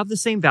you have the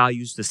same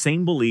values, the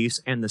same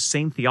beliefs, and the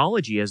same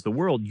theology as the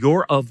world,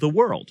 you're of the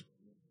world.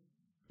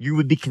 You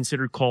would be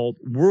considered called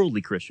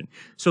worldly Christian.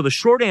 So the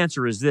short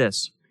answer is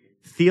this: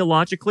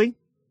 theologically,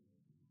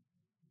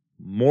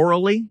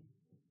 morally,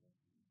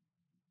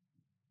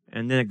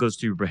 and then it goes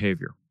to your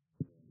behavior.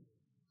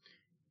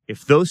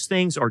 If those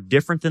things are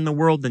different than the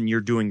world, then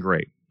you're doing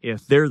great.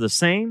 If they're the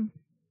same,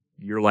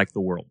 you're like the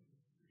world.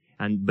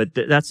 But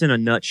that's in a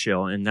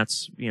nutshell, and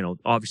that's,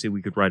 obviously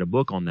we could write a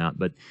book on that,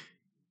 but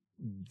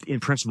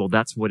in principle,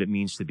 that's what it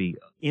means to be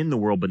in the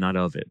world but not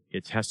of it.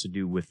 It has to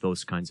do with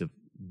those kinds of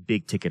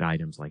big ticket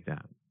items like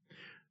that.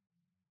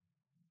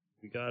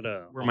 We got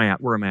Where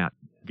am I at?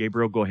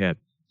 Gabriel, go ahead.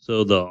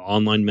 So the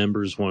online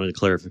members wanted a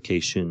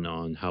clarification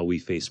on how we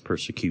face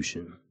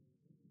persecution.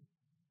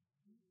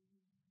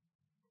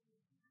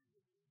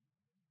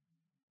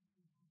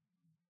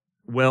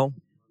 Well,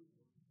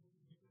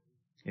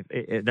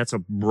 that's a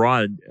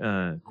broad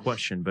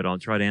question, but I'll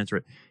try to answer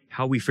it.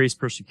 How we face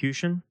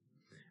persecution?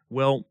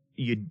 Well,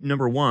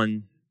 number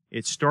one,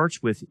 it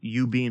starts with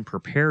you being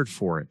prepared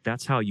for it.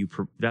 That's how you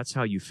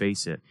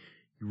face it.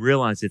 You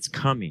realize it's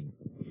coming,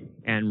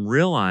 and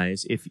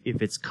realize if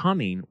it's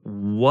coming,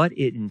 what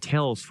it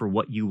entails for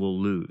what you will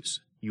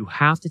lose. You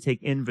have to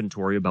take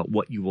inventory about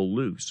what you will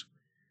lose.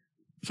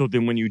 So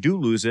then when you do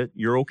lose it,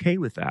 you're okay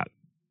with that.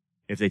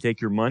 If they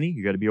take your money,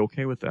 you got to be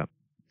okay with that.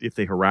 If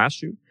they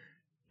harass you,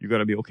 you got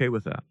to be okay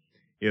with that.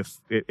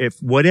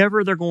 If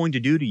whatever they're going to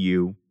do to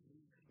you,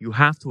 you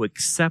have to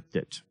accept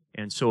it.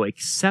 And so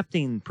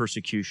accepting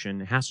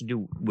persecution has to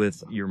do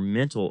with your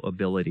mental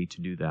ability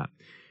to do that.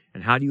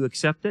 And how do you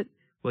accept it?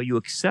 Well, you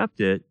accept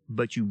it,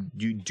 but you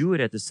do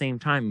it at the same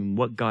time in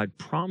what God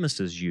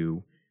promises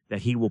you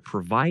that he will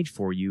provide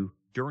for you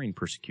during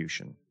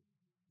persecution.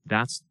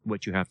 That's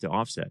what you have to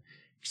offset.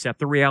 Accept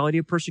the reality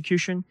of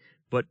persecution,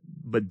 but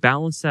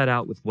balance that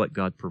out with what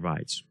God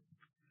provides.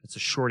 It's a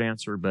short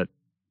answer, but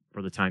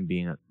for the time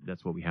being,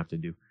 that's what we have to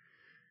do.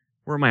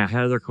 Where am I at? I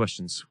had other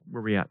questions. Where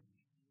are we at?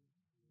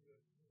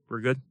 We're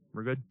good?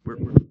 We're good? We're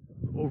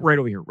right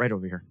over here. Right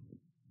over here.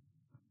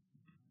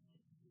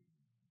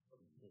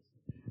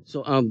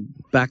 So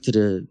back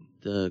to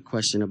the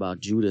question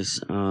about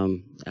Judas. I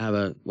have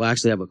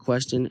a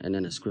question and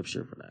then a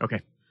scripture for that.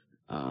 Okay.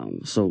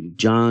 So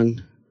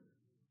John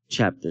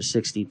chapter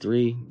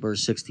 63,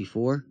 verse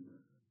 64.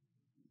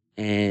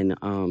 And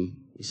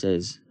he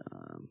says,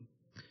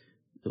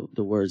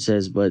 the word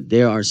says, but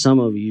there are some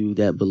of you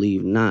that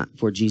believe not,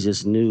 for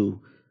Jesus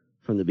knew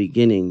from the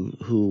beginning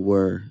who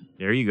were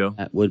there you go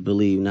that would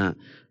believe not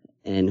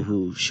and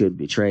who should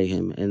betray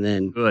him. And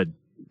then good.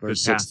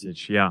 verse Good 60,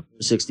 passage. Yeah.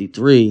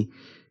 63,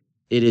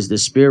 it is the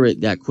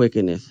spirit that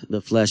quickeneth,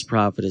 the flesh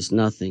profiteth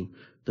nothing.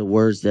 The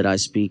words that I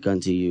speak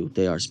unto you,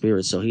 they are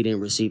spirit. So he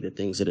didn't receive the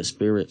things of the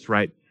spirit That's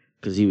right.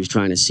 because he was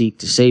trying to seek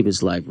to save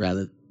his life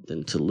rather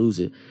than to lose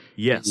it.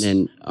 Yes.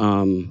 And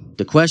then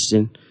the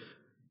question,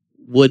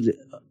 would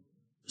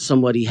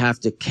somebody have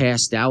to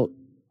cast out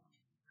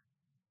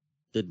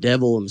the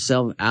devil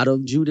himself out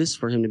of Judas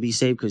for him to be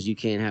saved? Because you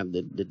can't have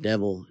the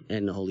devil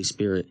and the Holy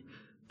Spirit.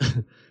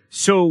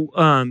 So,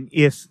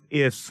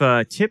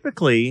 if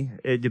typically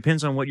it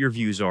depends on what your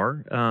views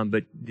are,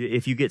 but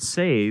if you get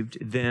saved,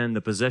 then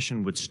the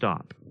possession would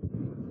stop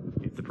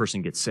if the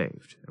person gets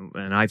saved,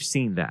 and I've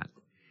seen that.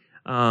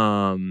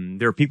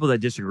 There are people that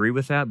disagree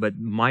with that, but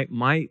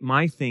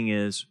my thing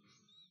is,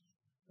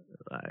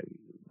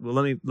 well,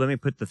 let me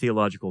put the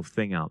theological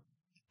thing out.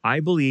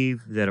 I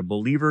believe that a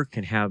believer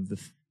can have the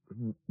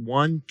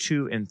 1,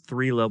 2, and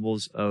 3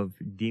 levels of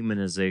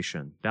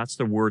demonization. That's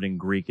the word in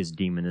Greek is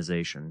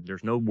demonization.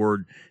 There's no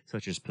word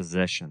such as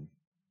possession,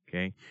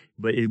 okay?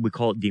 But we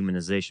call it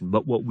demonization.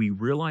 But what we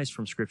realize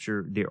from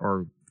Scripture, there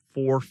are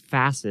 4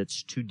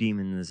 facets to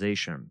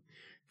demonization.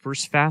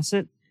 First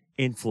facet,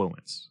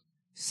 influence.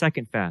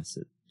 Second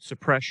facet,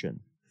 suppression.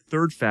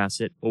 Third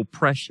facet,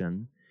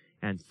 oppression.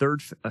 And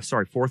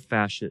fourth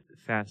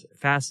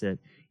facet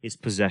is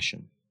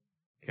possession,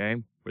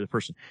 okay? Where the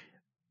person...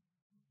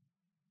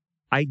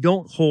 I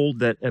don't hold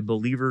that a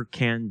believer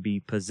can be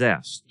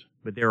possessed,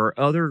 but there are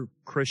other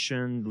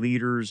Christian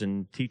leaders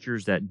and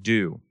teachers that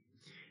do.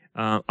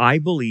 I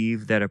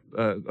believe that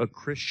a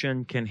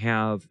Christian can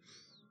have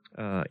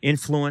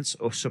influence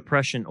or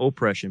suppression,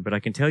 oppression, but I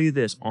can tell you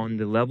this, on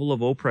the level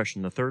of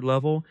oppression, the third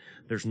level,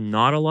 there's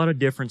not a lot of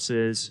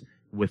differences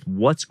with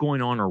what's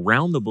going on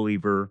around the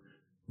believer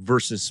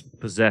versus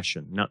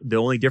possession. Now, the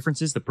only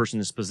difference is the person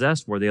is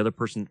possessed where the other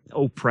person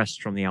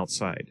oppressed from the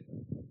outside.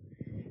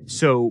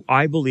 So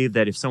I believe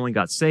that if someone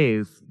got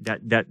saved,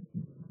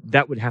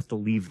 that would have to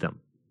leave them,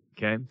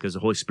 okay? Because the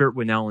Holy Spirit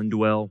would now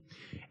indwell,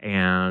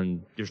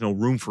 and there's no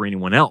room for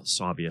anyone else,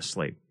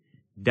 obviously.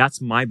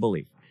 That's my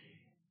belief.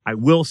 I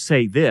will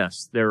say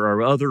this, there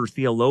are other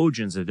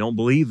theologians that don't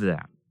believe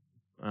that.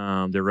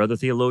 There are other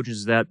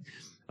theologians that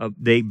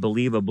they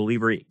believe a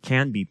believer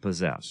can be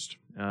possessed.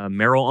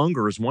 Merrill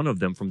Unger is one of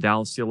them from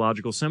Dallas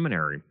Theological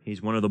Seminary.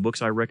 He's one of the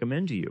books I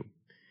recommend to you.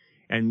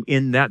 And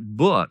in that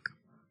book,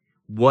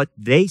 what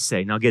they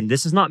say, now again,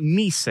 this is not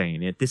me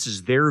saying it, this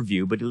is their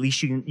view, but at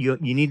least you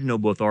need to know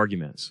both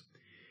arguments.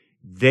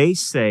 They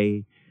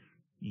say,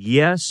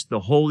 yes, the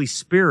Holy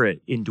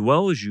Spirit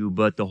indwells you,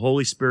 but the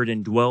Holy Spirit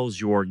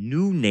indwells your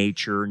new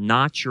nature,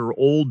 not your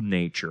old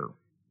nature,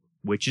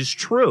 which is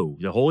true.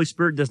 The Holy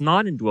Spirit does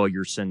not indwell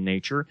your sin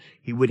nature.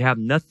 He would have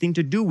nothing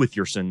to do with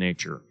your sin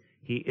nature.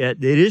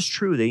 It is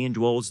true that he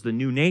indwells the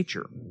new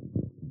nature.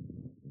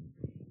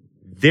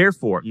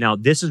 Therefore, now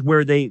this is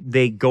where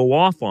they go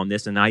off on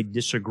this, and I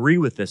disagree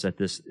with this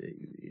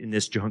in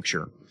this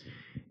juncture.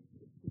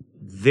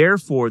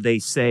 Therefore, they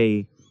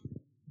say,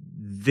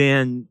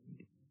 then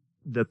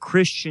the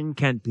Christian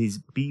can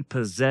be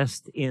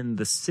possessed in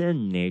the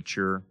sin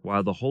nature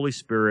while the Holy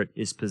Spirit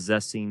is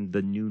possessing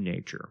the new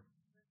nature.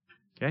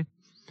 Okay?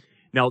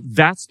 Now,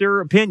 that's their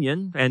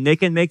opinion, and they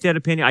can make that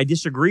opinion. I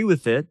disagree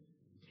with it,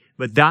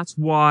 but that's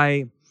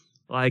why,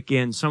 like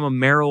in some of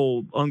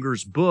Merrill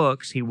Unger's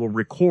books, he will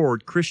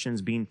record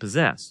Christians being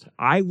possessed.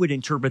 I would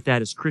interpret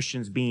that as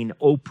Christians being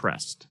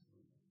oppressed,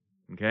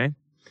 okay?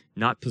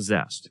 Not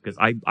possessed. Because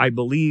I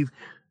believe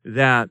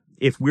that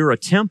if we're a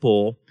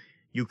temple,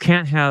 you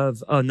can't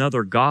have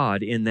another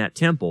God in that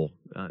temple.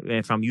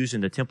 If I'm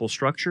using the temple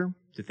structure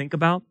to think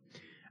about,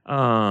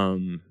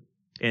 and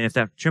if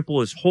that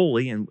temple is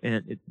holy, and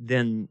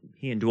then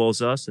he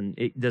indwells us, and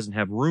it doesn't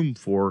have room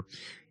for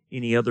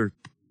any other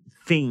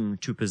thing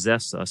to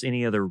possess us,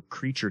 any other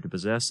creature to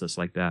possess us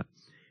like that.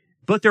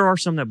 But there are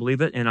some that believe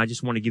it, and I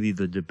just want to give you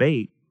the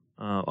debate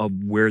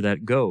of where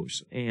that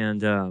goes.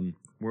 And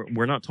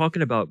we're not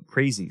talking about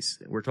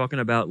crazies. We're talking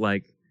about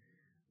like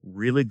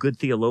really good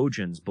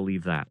theologians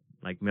believe that.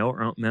 Like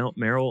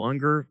Merrill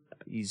Unger,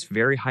 he's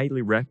very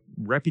highly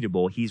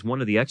reputable. He's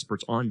one of the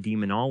experts on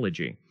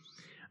demonology.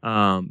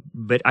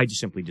 But I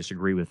just simply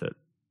disagree with it.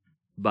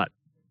 But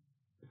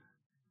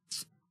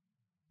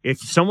if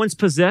someone's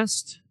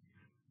possessed,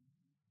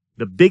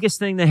 the biggest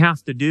thing they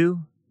have to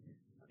do,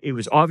 it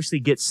was obviously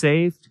get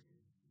saved,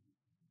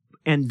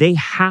 and they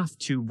have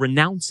to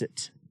renounce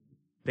it.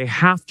 They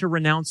have to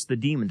renounce the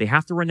demon. They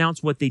have to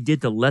renounce what they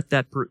did to let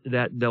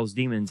those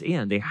demons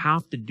in. They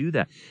have to do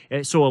that.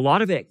 And so a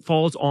lot of it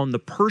falls on the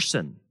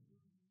person.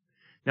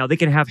 Now, they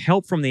can have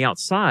help from the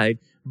outside,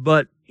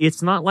 but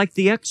it's not like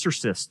the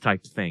Exorcist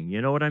type thing.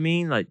 You know what I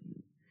mean? Like,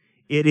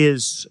 it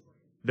is,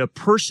 the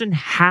person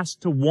has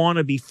to want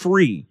to be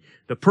free.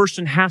 The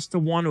person has to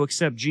want to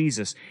accept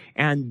Jesus,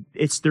 and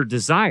it's their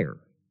desire.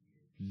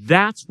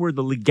 That's where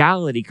the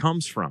legality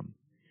comes from.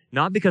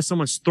 Not because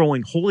someone's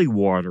throwing holy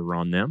water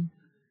on them.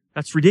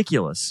 That's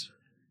ridiculous.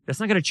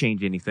 That's not going to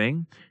change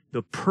anything.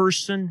 The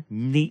person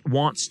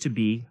wants to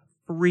be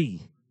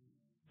free.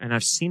 And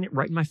I've seen it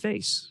right in my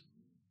face.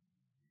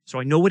 So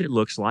I know what it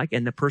looks like,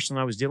 and the person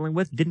I was dealing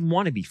with didn't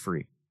want to be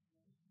free.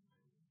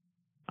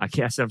 I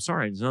said, I'm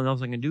sorry, there's nothing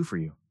else I can do for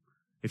you.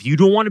 If you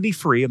don't want to be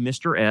free of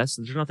Mr. S,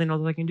 there's nothing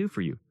else I can do for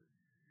you.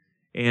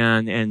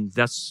 And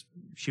that's,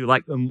 she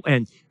like,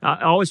 and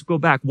I always go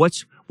back,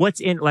 what's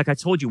in, like I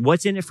told you,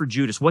 what's in it for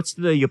Judas? What's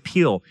the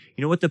appeal?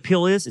 You know what the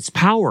appeal is? It's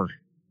power.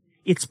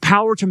 It's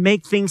power to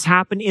make things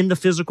happen in the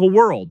physical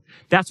world.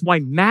 That's why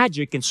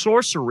magic and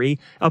sorcery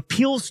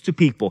appeals to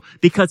people,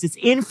 because it's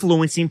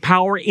influencing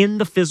power in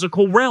the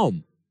physical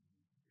realm.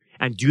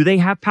 And do they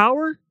have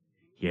power?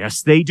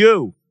 Yes, they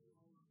do.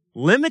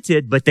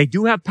 Limited, but they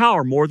do have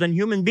power more than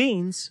human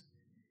beings.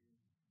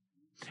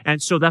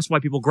 And so that's why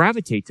people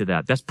gravitate to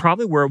that. That's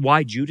probably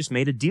why Judas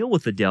made a deal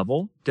with the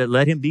devil to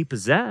let him be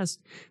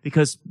possessed,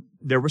 because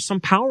there was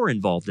some power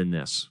involved in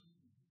this.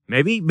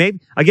 Maybe,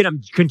 again,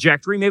 I'm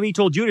conjecturing, maybe he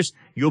told Judas,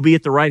 you'll be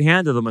at the right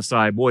hand of the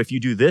Messiah. Boy, if you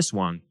do this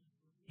one,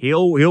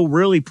 he'll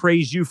really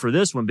praise you for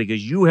this one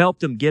because you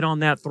helped him get on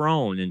that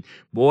throne. And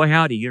boy,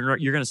 howdy, you're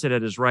going to sit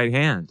at his right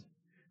hand.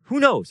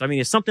 Who knows? I mean,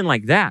 it's something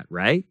like that,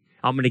 right?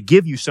 I'm going to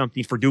give you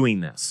something for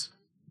doing this.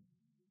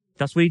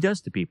 That's what he does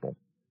to people.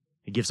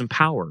 He gives them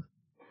power.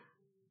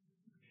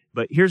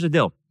 But here's the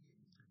deal.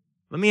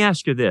 Let me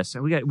ask you this,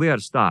 and we got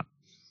to stop.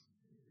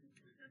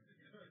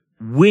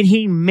 When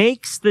he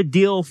makes the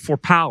deal for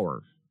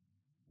power,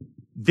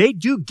 they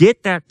do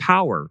get that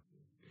power.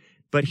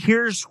 But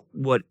here's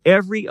what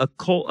every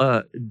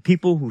occult,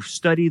 people who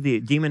study the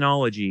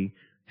demonology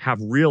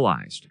have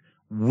realized.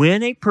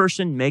 When a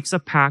person makes a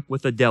pact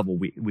with the devil,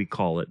 we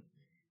call it,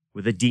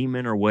 with a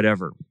demon or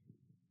whatever,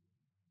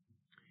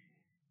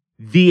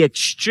 the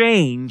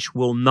exchange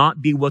will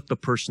not be what the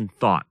person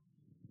thought.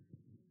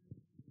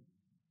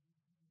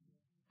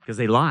 Because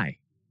they lie.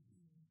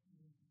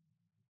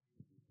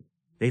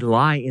 They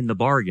lie in the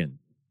bargain.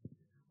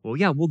 Well,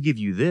 yeah, we'll give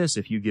you this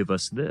if you give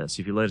us this.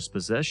 If you let us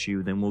possess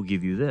you, then we'll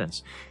give you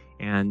this.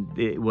 And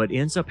what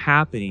ends up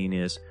happening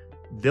is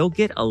they'll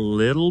get a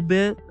little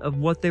bit of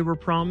what they were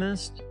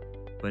promised,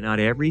 but not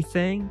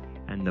everything.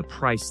 And the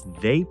price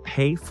they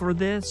pay for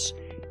this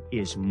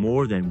is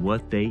more than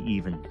what they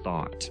even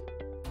thought.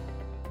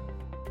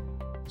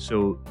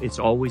 So it's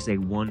always a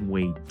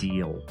one-way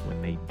deal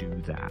when they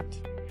do that.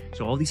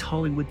 So all these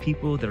Hollywood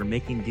people that are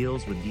making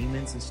deals with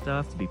demons and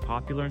stuff to be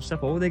popular and stuff,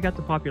 they got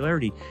the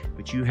popularity,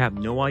 but you have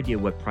no idea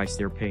what price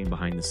they're paying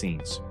behind the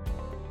scenes.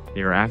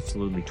 They are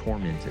absolutely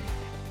tormented.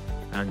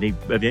 And they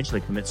eventually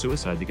commit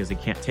suicide because they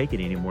can't take it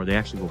anymore. They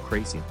actually go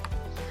crazy.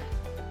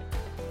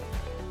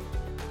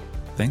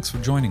 Thanks for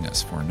joining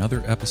us for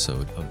another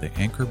episode of the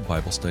Anchor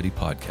Bible Study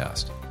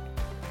Podcast.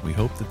 We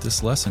hope that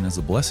this lesson is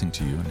a blessing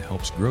to you and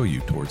helps grow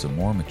you towards a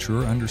more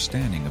mature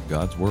understanding of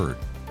God's Word.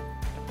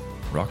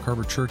 Rock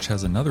Harbor Church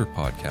has another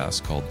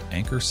podcast called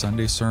Anchor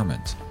Sunday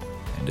Sermons,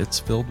 and it's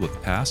filled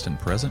with past and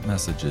present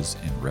messages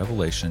in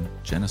Revelation,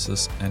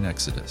 Genesis, and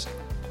Exodus.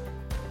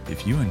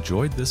 If you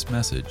enjoyed this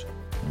message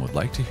and would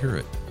like to hear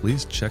it,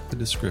 please check the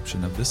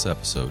description of this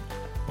episode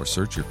or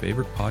search your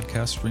favorite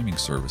podcast streaming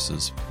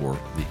services for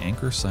the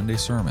Anchor Sunday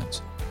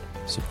Sermons.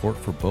 Support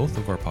for both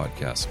of our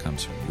podcasts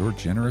comes from your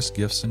generous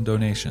gifts and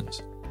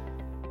donations.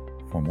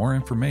 For more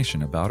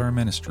information about our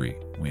ministry,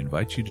 we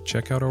invite you to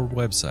check out our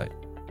website,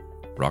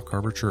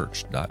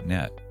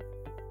 rockharborchurch.net.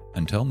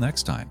 Until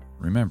next time,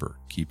 remember,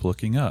 keep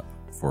looking up,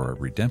 for our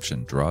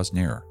redemption draws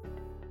nearer.